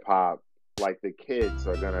school hip hop, like the kids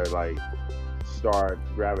are gonna like start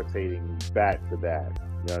gravitating back to that.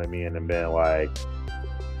 You know what I mean? And being like,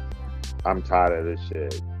 I'm tired of this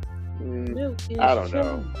shit. I don't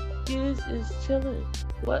know. Kids is chilling.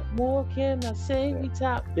 What more can I say? Yeah. We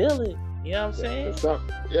top billing. You know what I'm saying? Some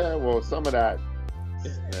of that.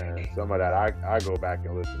 Man, some of that I go back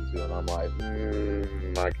and listen to, and I'm like,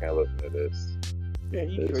 I can't listen to this. Man,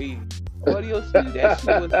 you crazy. Audio City, that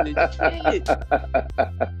shit was legit.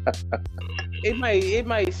 It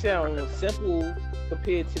might sound simple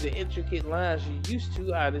compared to the intricate lines you used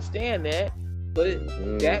to. I understand that, but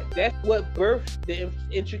that's what birthed the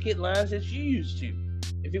intricate lines that you used to.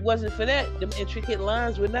 If it wasn't for that, them intricate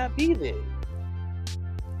lines would not be there.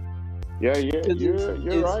 Yeah, you're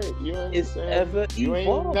right. It's ever you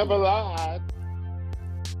evolving. Ain't never lied.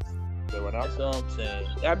 That's all I'm saying.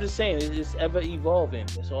 I'm just saying it's ever evolving.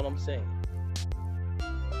 That's all I'm saying.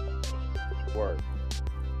 Word.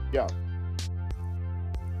 Yeah.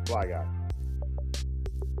 Fly guy.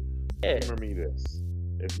 Yeah. Remember me this.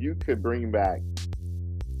 If you could bring back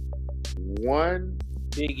one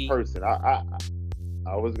Biggie person, I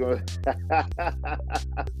was going to...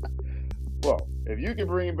 Well, if you could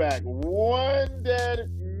bring back one dead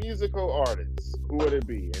musical artist, who would it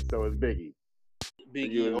be? And so it's Biggie.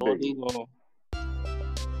 Biggie all day long.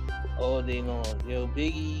 All day long. Yo,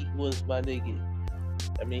 Biggie was my nigga.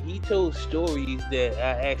 I mean, he told stories that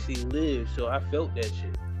I actually lived, so I felt that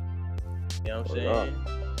shit. You know what I'm saying?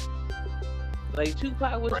 Like,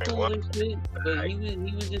 Tupac was cool and shit, but he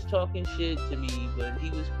was just talking shit to me, but he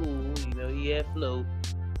was cool, you know, he had flow.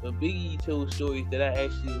 But Biggie told stories that I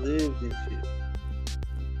actually lived and shit.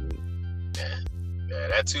 Yeah,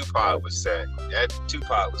 that Tupac was sad. That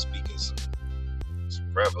Tupac was speaking some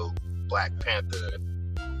rebel, Black Panther.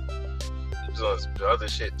 He was on some other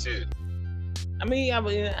shit too. I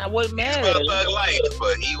wasn't mad at him. Thug life,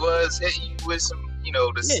 but he was hitting you with some, you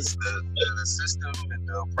know, the system and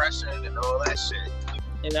the oppression and all that shit.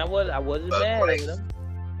 And I wasn't mad at him.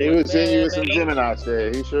 He was hitting you with some Gemini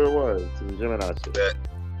shit. He sure was. Some Gemini shit.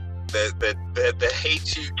 The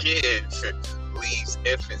hate you give leaves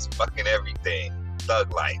infants fucking everything.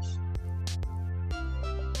 Thug life.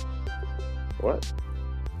 What?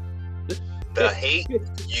 The hate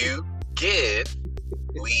you give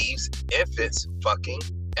leaves infants fucking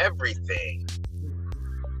everything.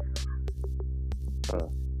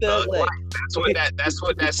 Thug life. That's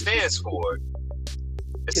what that stands for.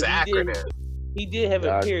 It's an acronym. He did have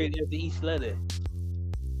a period after each letter.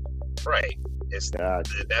 Right. That's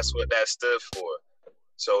what that stood for.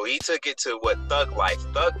 So he took it to what thug life.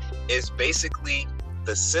 Thug is basically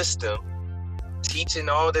the system teaching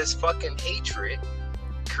all this fucking hatred,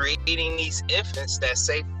 creating these infants that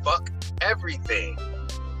say fuck everything.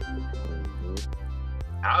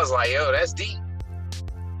 I was like, yo, that's deep.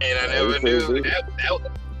 And I never knew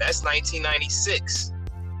that's 1996.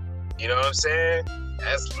 You know what I'm saying?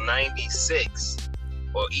 That's 96.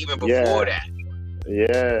 Or even before that.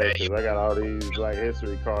 Yeah, because I got all these Black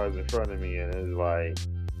History cards in front of me, and it's like,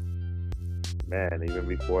 man, even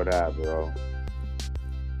before that, bro.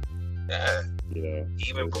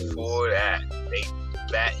 Even before that,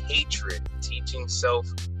 that hatred, teaching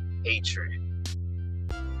self-hatred,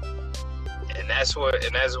 and that's where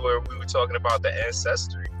we were talking about the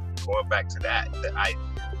ancestry. Going back to that,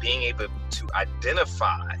 being able to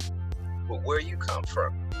identify with where you come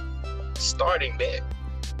from, starting there.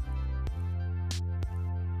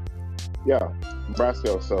 Yeah,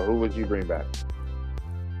 Brasco. So, who would you bring back?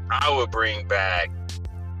 I would bring back.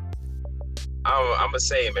 I'm gonna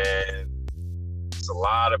say, man, it's a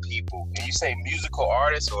lot of people. Can you say musical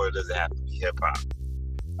artists, or does it have to be hip hop?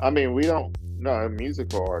 I mean, we don't. No,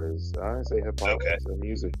 musical artists. I didn't say hip hop. Okay. I said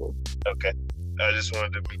musical. Okay. I just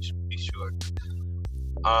wanted to be sure.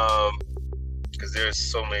 Because there's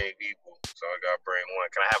so many people, so I gotta bring one.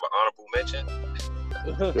 Can I have an honorable mention?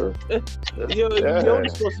 Sure. You only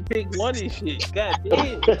supposed to pick one and shit. God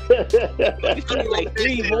damn. You should be like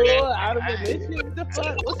 3 more honorable mentions. What the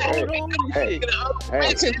fuck? What's going on with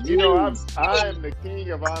this shit? You know, I'm the king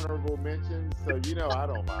of honorable mentions, so you know I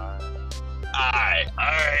don't mind. Alright.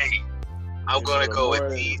 I'm gonna go with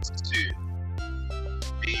these two.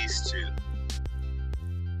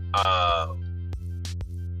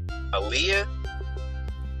 Aaliyah,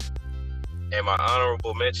 and my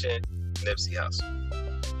honorable mention, Nipsey Hussle.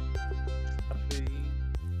 I feel you.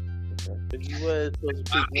 But you was supposed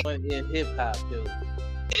to pick one in hip hop, though.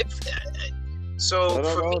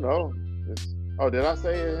 No. Oh, did I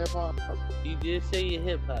say in hip hop? You did say in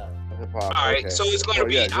hip hop. Hip hop. All right, okay. so it's gonna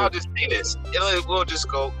be. Yeah, I'll just say this. We'll just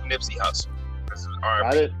go Nipsey Hussle. This is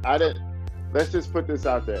R&B. I didn't. Let's just put this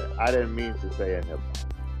out there. I didn't mean to say in hip hop.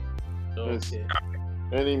 Okay.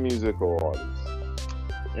 Any musical artist,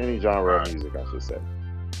 any genre of music, I should say.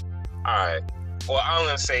 All right. Well, I'm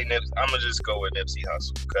gonna say I'm gonna just go with Nipsey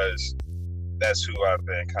Hussle because that's who I've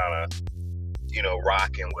been kind of,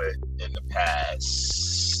 rocking with in the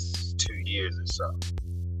past 2 years or so.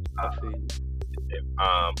 And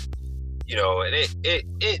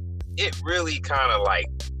it really kind of like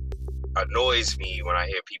annoys me when I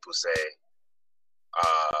hear people say,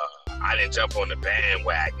 I didn't jump on the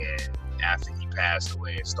bandwagon after he passed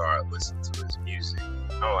away and started listening to his music.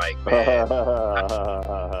 I'm like, man,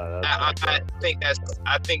 I think that's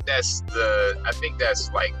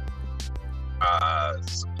like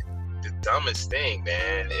the dumbest thing,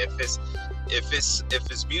 man. If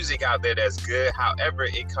it's music out there that's good, however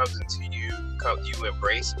it comes into you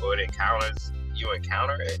embrace or you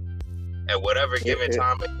encounter it at whatever given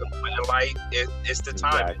time in life, it's the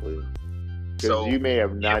time. Exactly. Because you may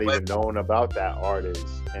have not even known about that artist,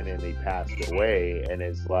 and then he passed away, and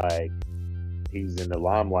it's like he's in the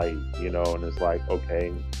limelight, and it's like,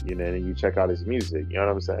 okay, and you check out his music, you know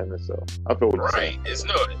what I'm saying? And so I feel what you're saying. It's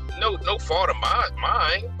no fault of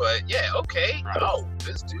mine, but yeah, okay. Oh,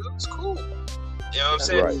 this dude's cool. You know what I'm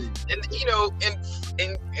saying? Right.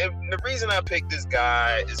 And the reason I picked this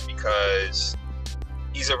guy is because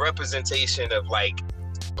he's a representation of like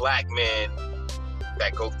black men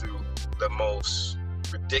that go through the most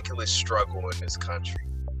ridiculous struggle in this country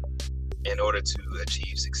in order to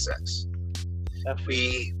achieve success.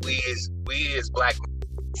 We as black men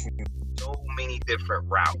take so many different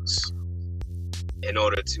routes in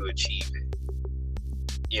order to achieve it.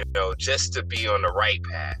 Just to be on the right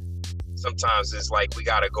path. Sometimes it's like we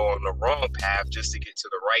gotta go on the wrong path just to get to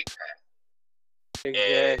the right path.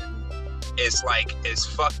 Exactly. And it's like, as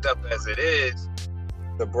fucked up as it is,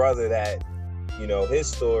 the brother that, his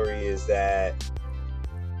story is that,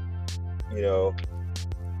 yo,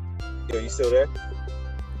 you still there?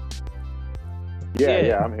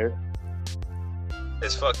 Yeah, I'm here.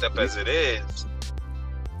 As fucked up as it is,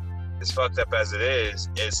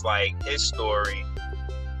 it's like his story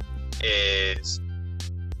is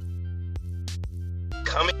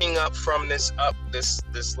coming up from this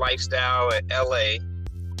lifestyle in LA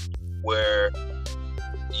where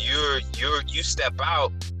you step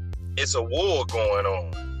out, it's a war going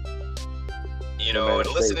on. And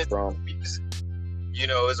listening to music,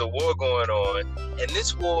 there's a war going on. And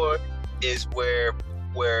this war is where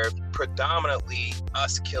predominantly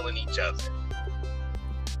us killing each other.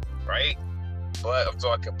 Right? But I'm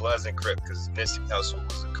talking Bloods and Crips because Nipsey Hussle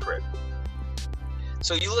was a Crip.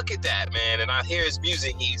 So you look at that, man, and I hear his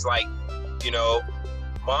music, he's like,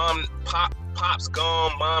 Pop's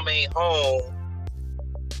gone, mom ain't home.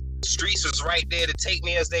 Streets was right there to take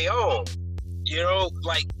me as they own.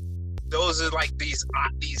 Like those are like these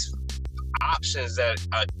options that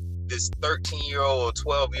this 13-year-old,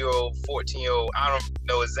 12-year-old, 14-year-old, I don't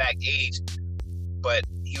know exact age, but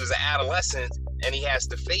he was an adolescent and he has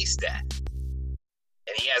to face that.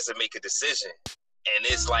 And he has to make a decision. And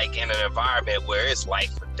it's like in an environment where it's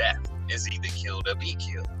life or death. It's either killed or be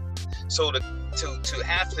killed. So to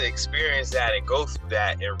have to experience that and go through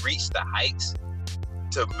that and reach the heights,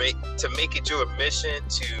 to make it your mission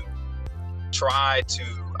to try to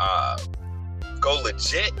go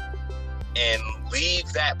legit and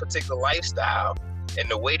leave that particular lifestyle. And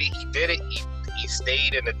the way that he did it, he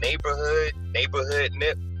stayed in the neighborhood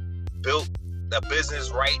Nip, built a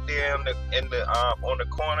business right there on the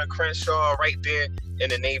corner, Crenshaw, right there in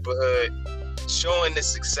the neighborhood, showing the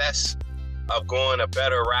success of going a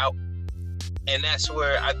better route. And that's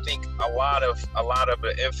where I think a lot of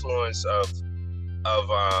the influence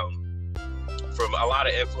from a lot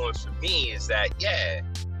of influence for me is that,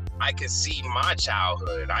 I can see my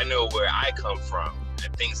childhood. I know where I come from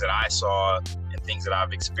and things that I saw and things that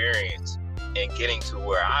I've experienced, and getting to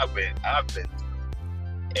where I've been through.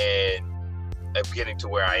 And getting to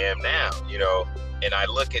where I am now, you know. And I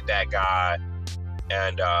look at that guy,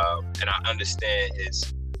 and I understand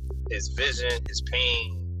his vision, his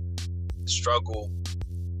pain, struggle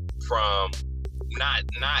from not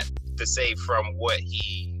to say from what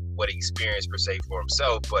he experienced per se for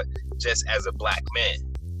himself, but just as a black man,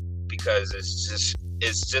 because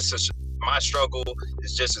my struggle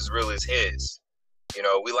is just as real as his. You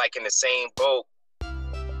know, we like in the same boat,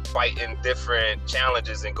 fighting different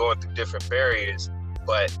challenges and going through different barriers,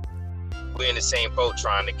 but we're in the same boat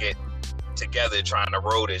trying to get together, trying to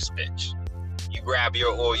row this bitch. You grab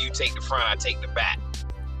your oar, you take the front, I take the back.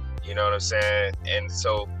 You know what I'm saying? And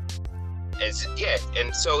so,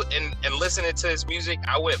 and listening to his music,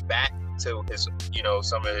 I went back to his, you know,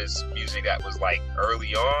 some of his music that was like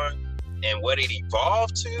early on, and what it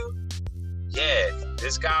evolved to. Yeah,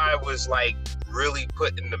 this guy was like really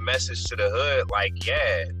putting the message to the hood, like,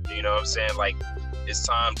 yeah, you know what I'm saying? Like, it's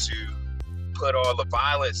time to put all the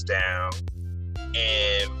violence down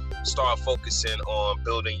and start focusing on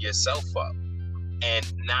building yourself up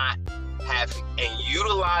and not having and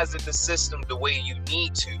utilizing the system the way you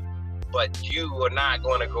need to, but you are not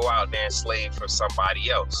going to go out there and slave for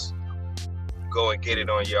somebody else. Go and get it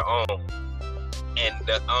on your own. And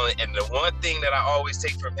the one thing that I always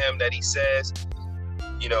take from him that he says,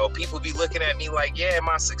 you know, people be looking at me like, yeah,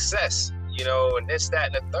 my success, you know, and this,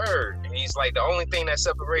 that, and the third. And he's like, the only thing that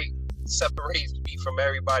separates me from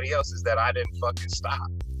everybody else is that I didn't fucking stop.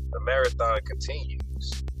 The marathon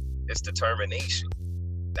continues. It's determination.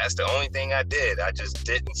 That's the only thing I did. I just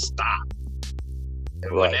didn't stop.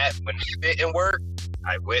 And when it didn't work,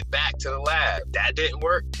 I went back to the lab. That didn't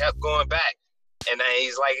work, kept going back. And then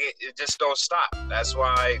he's like, it just don't stop. That's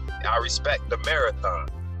why I respect the marathon,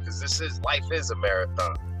 because life is a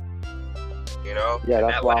marathon. You know? Yeah,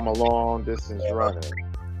 that's why I'm a long distance runner.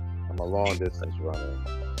 I'm a long distance runner.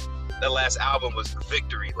 The last album was the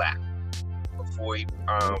Victory Lap before he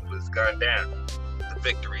was gunned down. The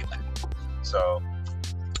Victory Lap. So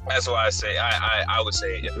that's why I say I would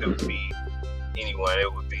say if it would be anyone,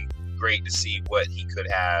 it would be great to see what he could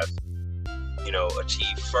have, you know,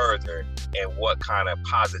 achieve further, and what kind of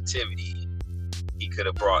positivity he could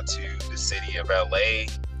have brought to the city of LA,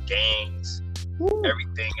 gangs,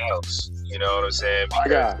 everything else. You know what I'm saying?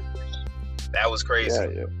 Because that was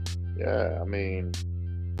crazy. Yeah. I mean,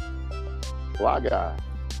 fly guy.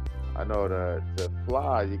 I know to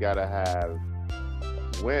fly, you gotta have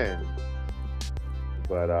wind.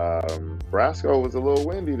 But Brasco was a little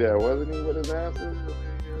windy there, wasn't he, with his answers?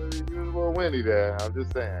 He was a little windy there. I'm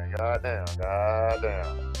just saying. Goddamn.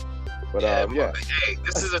 But yeah. Hey,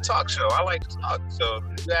 this is a talk show. I like to talk. So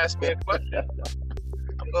if you ask me a question,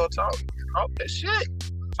 I'm gonna talk. Talk that shit.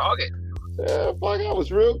 Talk it. Yeah, fuck, I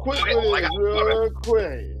was real quick with it. Real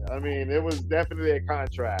quick. I mean, it was definitely a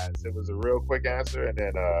contrast. It was a real quick answer and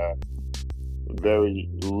then a very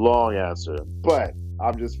long answer. But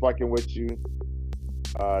I'm just fucking with you.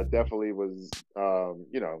 Definitely was,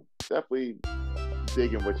 definitely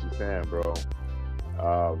digging what you're saying, bro.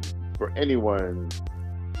 For anyone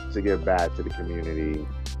to give back to the community,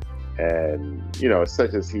 and you know,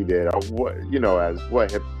 such as he did, or what, you know, as what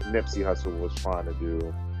Nipsey Hussle was trying to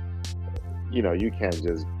do, you know, you can't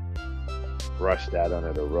just brush that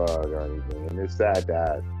under the rug or anything. And it's sad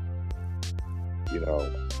that, you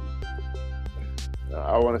know,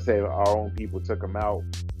 I want to say our own people took him out,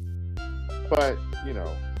 but you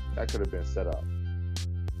know, that could have been set up.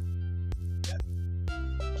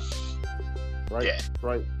 Right? Yeah.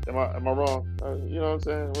 Right? Am I wrong? You know what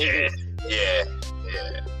I'm saying? Yeah.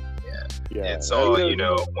 It's all, you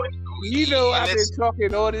know, when I've been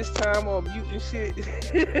talking all this time on mute and shit.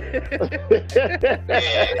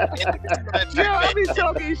 Yo, I've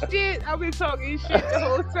been talking shit. The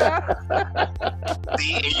whole time.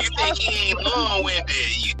 See, and you think he ain't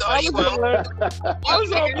long-winded. You thought he was. I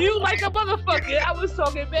was on mute like a motherfucker. I was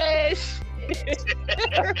talking bad shit.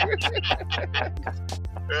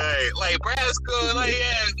 Right, like Brasco, like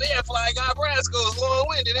fly guy Brasco's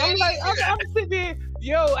long-winded. I'm sitting there,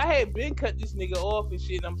 yo, I had been cut this nigga off and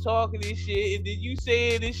shit, and I'm talking this shit, and then you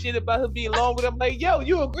saying this shit about him being long, but I'm like, yo,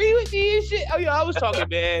 you agree with me and shit? Oh, yo, I was talking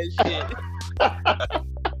bad shit.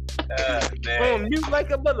 On mute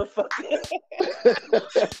like a motherfucker.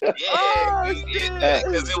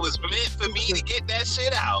 Because it was meant for me to get that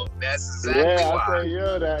shit out. That's exactly why. Yeah, I tell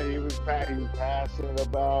you that he was passionate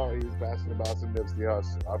about some Nipsey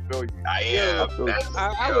Hussle. I feel you. I am.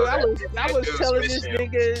 I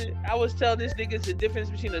was telling this nigga it's the difference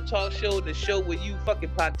between a talk show and a show where you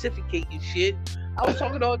fucking pontificate and shit. I was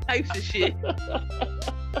talking all types of shit.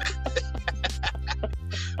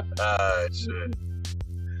 Shit.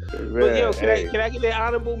 But yo, Man, hey. can I get an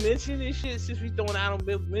honorable mention and shit? Since we throwing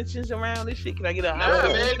honorable mentions around this shit, can I get an Nah, honorable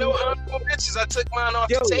man, mention? no honorable mentions. I took mine off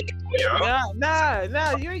Yo, the table, yo. nah.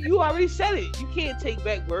 You already said it. You can't take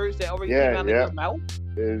back words that already came out of your mouth.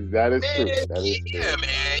 That is true. Man, That is yeah, true.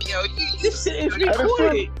 man. Yo, This shit is That is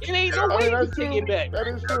recorded. true. It ain't no way to take it back. That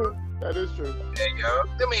is true. That is true. Yeah, yo.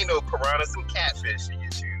 Them ain't no piranhas, some catfish in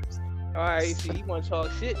your shoes. All right, so you want to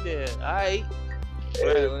talk shit then? All right.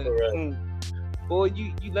 Right. Boy,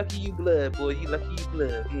 you lucky you blood. Boy, you lucky you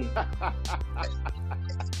blood.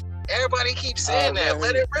 Everybody keeps saying that. Man.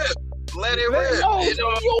 Let it rip. Let it No, rip. you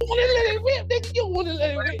don't want to let it rip, nigga. You don't want to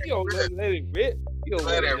let it rip. You don't want to let it rip. You don't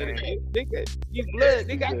want to let it rip, nigga. You blood,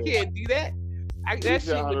 nigga. I can't do that. That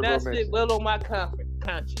shit would not sit well on my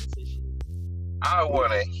conscience and shit. I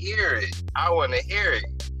want to hear it.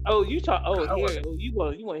 Oh, you talk. Oh, here. Oh, you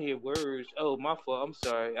want to hear words? Oh, my fault. I'm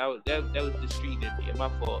sorry. That was the street in there. My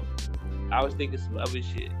fault. I was thinking some other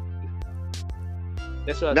shit.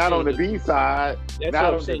 That's what I'm Not saying. on the B side. That's Not what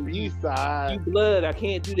I'm on the saying. B side. You blood. I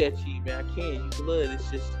can't do that to you, man. I can't. You blood. It's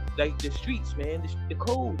just like the streets, man. The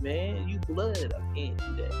code, man. You blood. I can't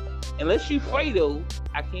do that. Unless you Fredo,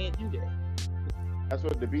 I can't do that. That's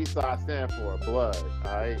what the B side stand for. Blood.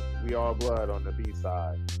 All right. We all blood on the B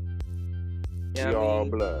side. You We know what I all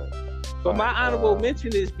mean? blood. But my honorable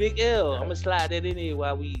mention is Big L. I'm gonna slide that in there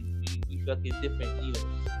while we fucking different, you know.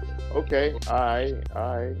 Okay. All right.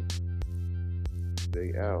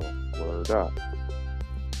 Big L. Word up.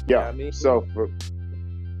 Yeah. I mean? So for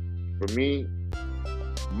me,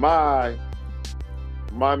 my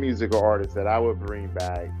musical artist that I would bring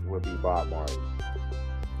back would be Bob Marley.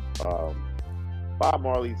 Bob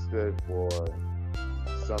Marley stood for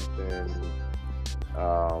something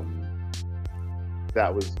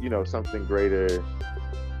that was, something greater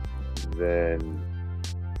than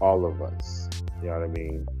all of us. You know what I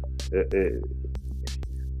mean?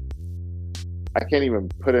 I can't even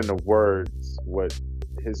put into words what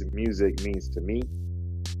his music means to me.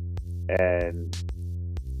 And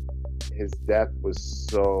his death was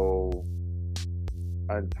so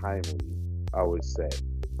untimely, I would say.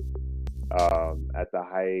 At the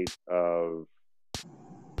height of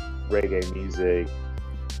reggae music,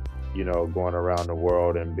 going around the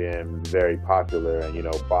world and being very popular, and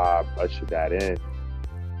Bob ushered that in.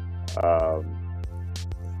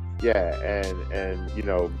 And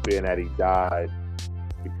being that he died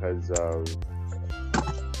because of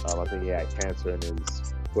I think he had cancer in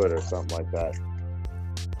his foot or something like that.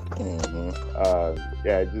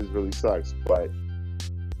 It just really sucks. But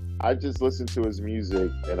I just listen to his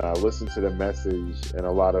music and I listen to the message and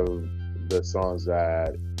a lot of the songs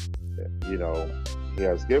that he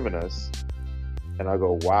has given us, and I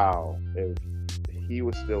go, wow, if he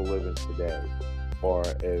was still living today, or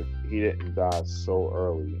if he didn't die so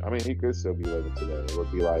early. I mean, he could still be living today. It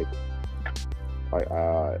would be like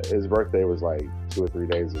his birthday was like 2 or 3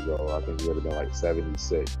 days ago. I think he would have been like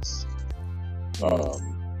 76. But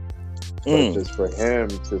just for him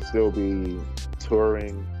to still be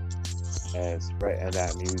touring and spreading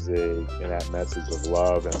that music and that message of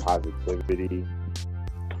love and positivity,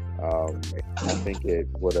 I think it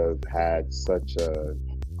would have had such a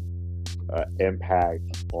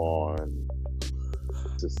impact on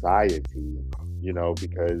society,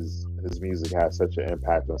 because his music had such an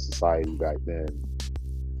impact on society back then.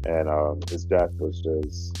 And his death was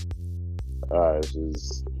just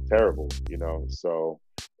terrible, so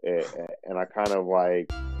and I kind of like,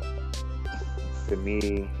 to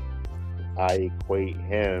me, I equate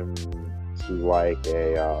him to like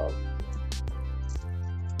a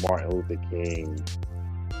Martin Luther King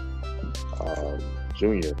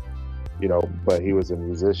Jr., but he was a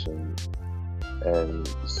musician, and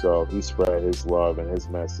so he spread his love and his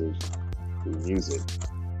message through music.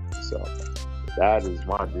 So that is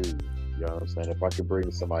my dude. You know what I'm saying? If I could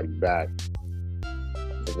bring somebody back,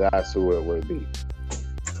 that's who it would be.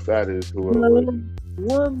 That is who it would be.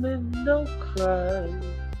 Woman, no cry.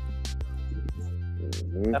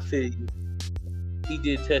 Mm-hmm. I feel you. He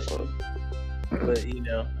did touch me, but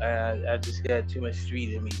I just got too much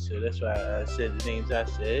street in me, so that's why I said the names I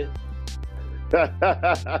said.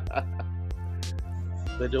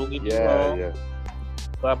 But don't get me wrong. Yeah.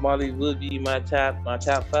 Bob Marley would be my top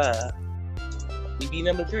 5. He'd be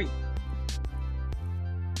number 3. You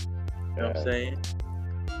know what I'm saying?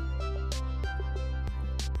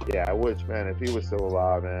 Yeah, I wish, man, if he was still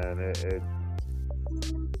alive, man,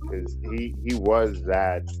 because he was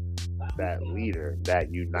that leader,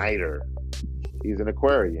 that uniter. He's an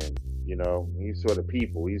Aquarian, he's for the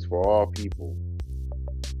people, he's for all people,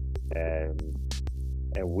 and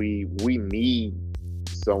we need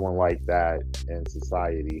someone like that in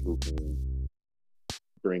society who can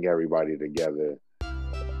bring everybody together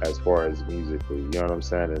as far as musically, you know what I'm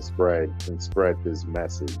saying, and spread this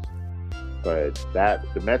message. But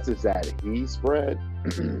the message that he spread,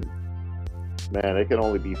 man, it can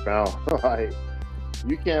only be found like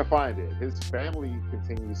you can't find it. His family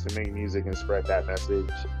continues to make music and spread that message,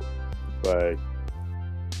 but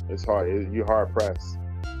it's hard. You're hard pressed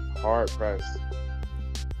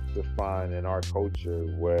to find in our culture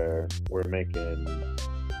where we're making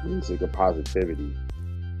music of positivity.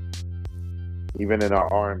 Even in our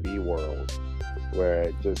R&B world, where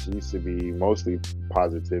it just used to be mostly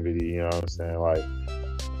positivity, you know what I'm saying? Like,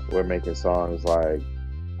 we're making songs like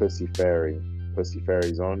Pussy Fairy's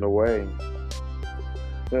on the way.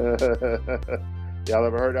 Y'all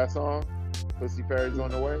ever heard that song? Pussy Fairy's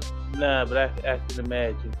on the way? Nah, but I can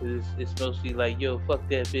imagine, because it's mostly like, yo, fuck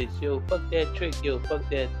that bitch, yo, fuck that trick, yo, fuck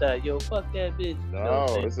that thot, yo, fuck that bitch. You know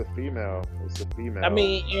No, it's a female. I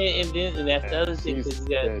mean, and that's the other thing.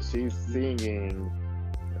 And she's singing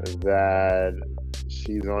that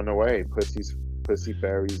she's on the way. Pussy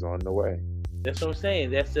Fairy's on the way. That's what I'm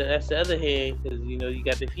saying. That's the other hand, because you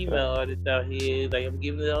got the female artists out here like, I'm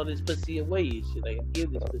giving all this pussy away and shit. Like, I'm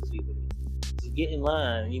giving this pussy away. Just get in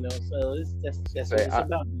line, So that's what it's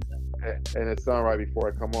about. And the song right before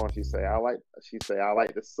it come on, she say I like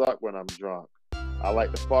to suck when I'm drunk. I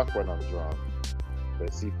like to fuck when I'm drunk.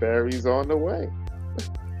 Pussy Fairy's on the way.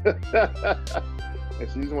 And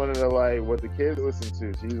she's one of the, like, what the kids listen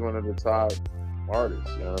to. She's one of the top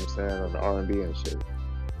artists, you know what I'm saying, on the R&B and shit.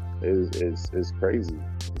 It's crazy.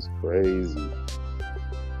 It's crazy.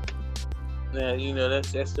 Yeah,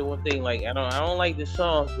 that's the one thing. Like, I don't like the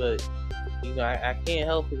songs, but I can't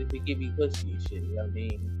help it if it give me pussy and shit. You know what I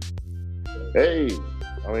mean? So, hey,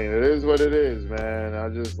 I mean, it is what it is, man. I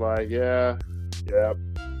just like, yep.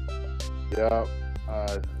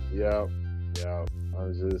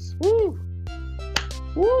 I'm just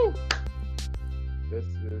woo. This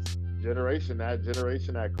generation,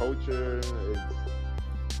 that culture, it's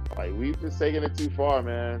like we've just taken it too far,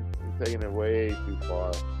 man. We've taken it way too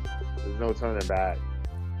far. There's no turning back.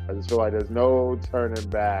 I just feel like there's no turning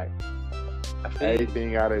back.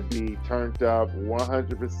 Everything gotta be turned up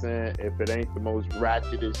 100%. If it ain't the most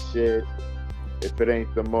ratchetest shit, if it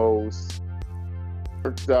ain't the most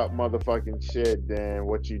turned up motherfucking shit, then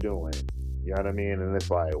what you doing? You know what I mean? And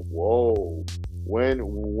it's like, whoa, when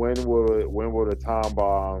will the time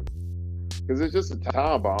bomb? Because it's just a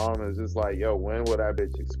time bomb. It's just like, yo, when will that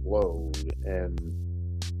bitch explode? And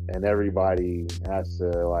everybody has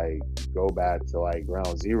to, like, go back to, like,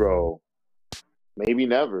 ground zero. Maybe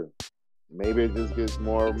never. Maybe it just gets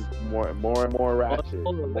more and more ratchet,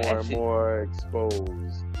 more and more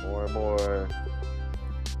exposed, more and more.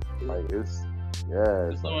 Like, it's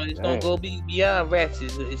gonna go beyond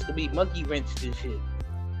ratchet. It's gonna be monkey wrenched and shit.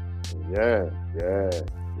 Yeah, yep.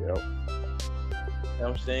 You know what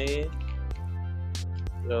I'm saying?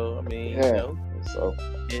 So, I mean, So,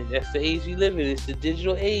 and that's the age we live in. It's the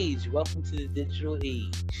digital age. Welcome to the digital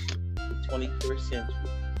age, the 21st century.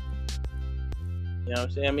 You know what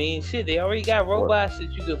I'm saying? I mean, shit, they already got robots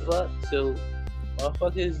that you can fuck, so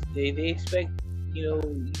motherfuckers, they expect, real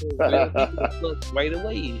people to fuck right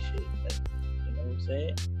away and shit. Like, you know what I'm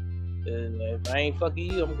saying? And if I ain't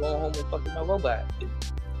fucking you, I'm going home and fucking my robot.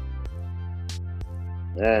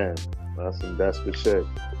 Man, that's some desperate shit.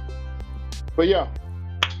 But yeah,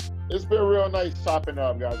 it's been real nice chopping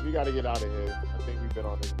up, guys. We got to get out of here. I think we've been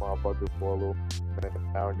on this motherfucker for a little minute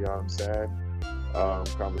now, you know what I'm saying?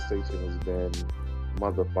 Conversation has been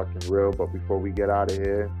motherfucking real, but before we get out of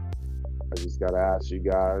here, I just gotta ask you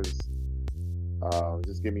guys,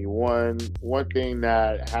 just give me one thing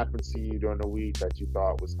that happened to you during the week that you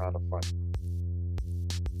thought was kind of funny.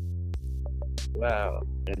 Wow.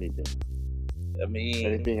 Anything. I mean,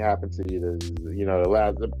 anything happened to you that,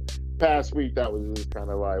 the past week that was just kind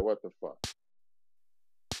of like, what the fuck?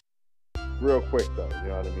 Real quick though, you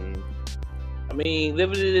know what I mean? I mean,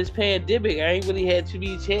 living in this pandemic, I ain't really had too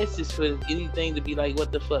many chances for anything to be like,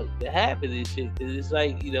 what the fuck, to happen and shit. Cause it's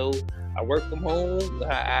like, I work from home,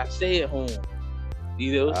 I stay at home. So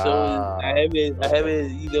I haven't,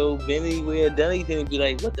 been anywhere, done anything to be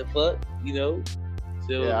like, what the fuck,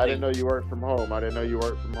 So yeah, I didn't know you worked from home.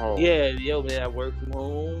 Yeah, yo, man, I work from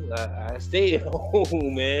home. I stay at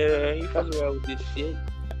home, man. I ain't fucking around with this shit.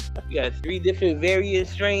 We got 3 different variant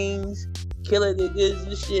strains. Killer niggas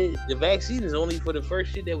and shit. The vaccine is only for the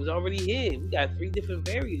first shit that was already here. We got 3 different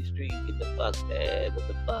variant strains. Get the fuck, man. What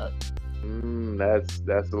the fuck?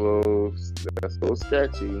 That's a little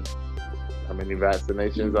sketchy. How many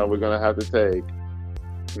vaccinations are we gonna have to take?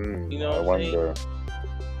 I wonder.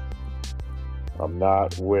 I'm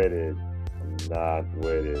not with it.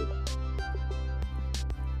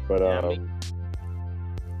 But Yeah, I mean,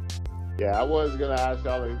 yeah, I was gonna ask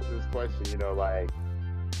y'all this question. You know, like,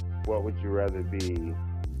 what would you rather be,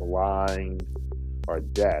 blind or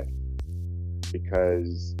deaf?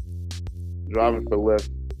 Because driving for Lyft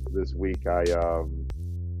this week, I'm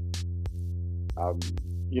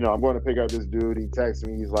going to pick up this dude. He texts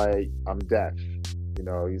me. He's like, I'm deaf. You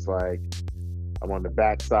know, he's like, I'm on the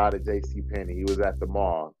back side of JCPenney. He was at the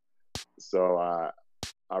mall. So I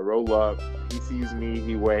roll up. He sees me.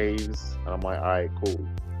 He waves. And I'm like, all right, cool.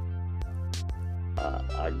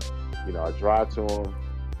 I drive to him.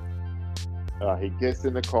 He gets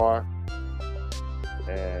in the car.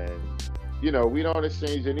 And, we don't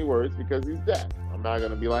exchange any words because he's deaf. I'm not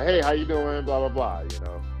going to be like, hey, how you doing? Blah, blah, blah,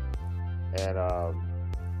 And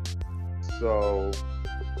so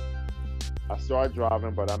I start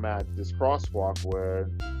driving, but I'm at this crosswalk where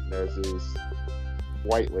there's this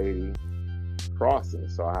white lady crossing.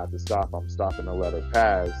 So I have to stop. I'm stopping to let her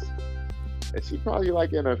pass. And she's probably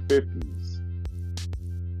like in her 50s.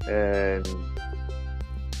 And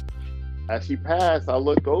as she passed, I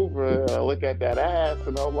look over, I look at that ass,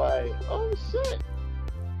 and I'm like, oh shit.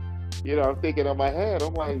 I'm thinking in my head,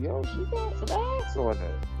 I'm like, yo, she got some ass on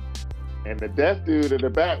her. And the deaf dude in the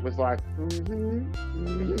back was like, And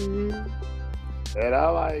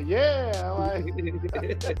I'm like, yeah. I'm like,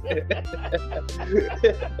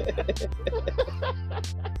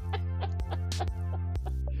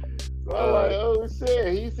 so I'm like, oh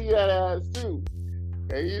shit, he see that ass too.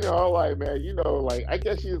 And I'm like, man, like, I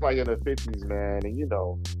guess she's like in her 50s, man. And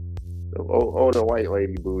the older white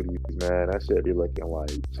lady booties, man, that shit be looking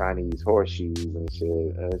like Chinese horseshoes and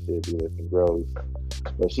shit. That shit be looking gross.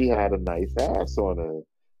 But she had a nice ass on her.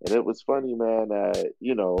 And it was funny, man, that,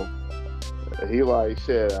 he like,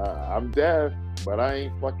 shit, I'm deaf, but I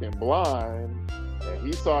ain't fucking blind. And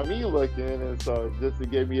he saw me looking, and so just to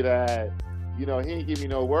give me that, he didn't give me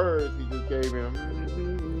no words. He just gave him,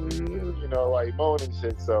 like moaning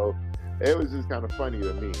shit. So it was just kind of funny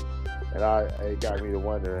to me. And it got me to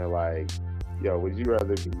wondering, like, yo, would you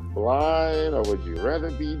rather be blind or would you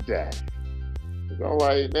rather be deaf? So I'm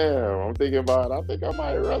like, damn, I think I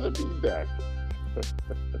might rather be deaf.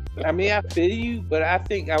 I mean, I feel you, but I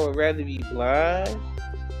think I would rather be blind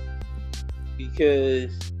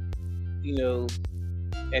because,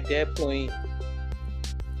 at that point,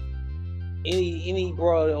 any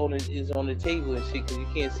broad is on the table and shit because you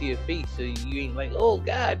can't see her face, so you ain't like, oh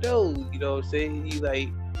God, no, you know what I'm saying? You like,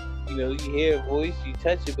 you hear a voice, you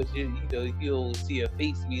touch it, but you don't see her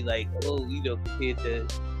face. Be like, oh, compared to,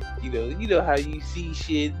 how you see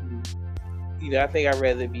shit. And, I think I'd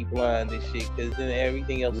rather be blind and shit because then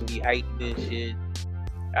everything else would be heightened and shit.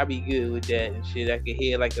 I'd be good with that and shit. I could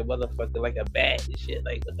hear like a motherfucker, like a bat and shit.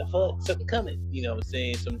 Like, what the fuck? Something coming. You know what I'm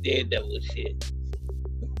saying? Some Daredevil shit.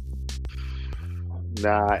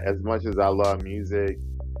 Nah, as much as I love music,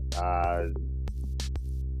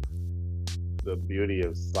 the beauty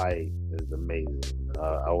of sight is amazing.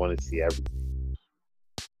 I want to see everything.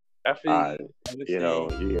 I feel you now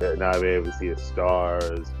be able to see the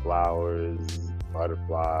stars, flowers,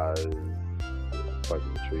 butterflies,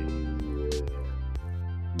 fucking trees,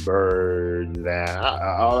 birds, and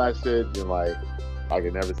all that shit. And like, I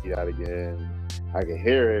can never see that again. I can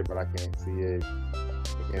hear it, but I can't see it.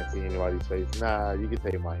 I can't see anybody's face. Nah, you can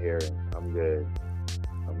take my hearing. I'm good.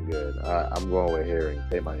 I'm going with hearing.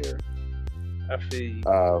 Take my hearing. I feel you.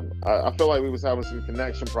 I feel like we was having some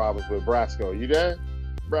connection problems with Brasco. You there?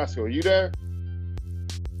 Brasco, you there?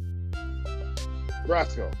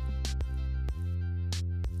 Brasco.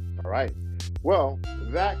 All right. Well,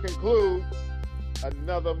 that concludes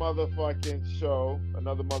another motherfucking show,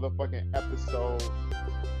 another motherfucking episode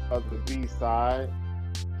of the B-Side.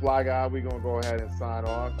 Fly Guy, we're going to go ahead and sign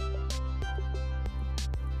off.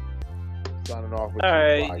 Signing off with all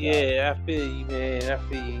right, Fly Guy. Yeah, I feel you, man. I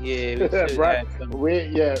feel you.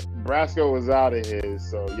 Yeah, Brasco was out of his,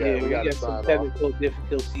 so yeah, we got some technical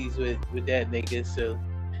difficulties with that nigga. So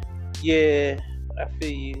yeah, I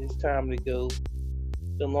feel you. It's time to go.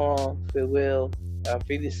 So long, farewell.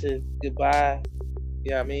 Feel said goodbye.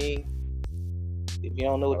 You know what I mean? If you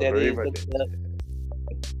don't know what that is, look it up.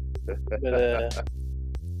 But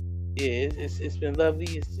yeah, it's been lovely.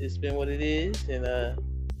 It's been what it is, and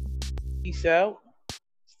peace out.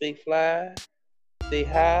 Stay fly. Stay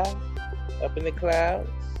high. Up in the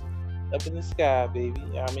clouds. Up in the sky, baby. You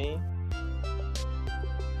know what I mean?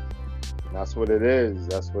 That's what it is.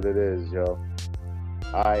 That's what it is, yo.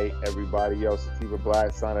 All right, everybody else, Sativa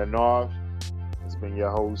Black signing off. It's been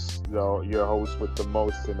your host, your host with the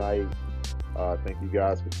most tonight. Thank you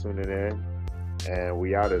guys for tuning in. And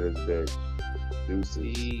we out of this bitch.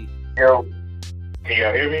 Deuces. Yo, can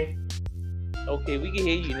y'all hear me? Okay, we can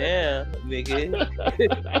hear you now, nigga.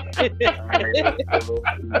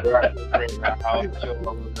 I'll show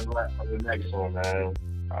on the next one, man.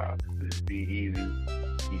 Be easy.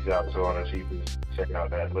 Peace out to all the cheapers. Check out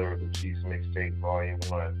that Lyrical Chiefs mixtape, Volume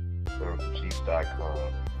 1, lyricalchiefs.com.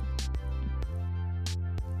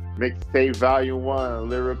 Mixtape Volume 1,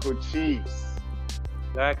 Lyrical Chiefs.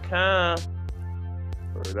 .com.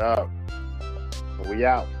 Word up. We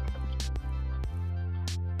out.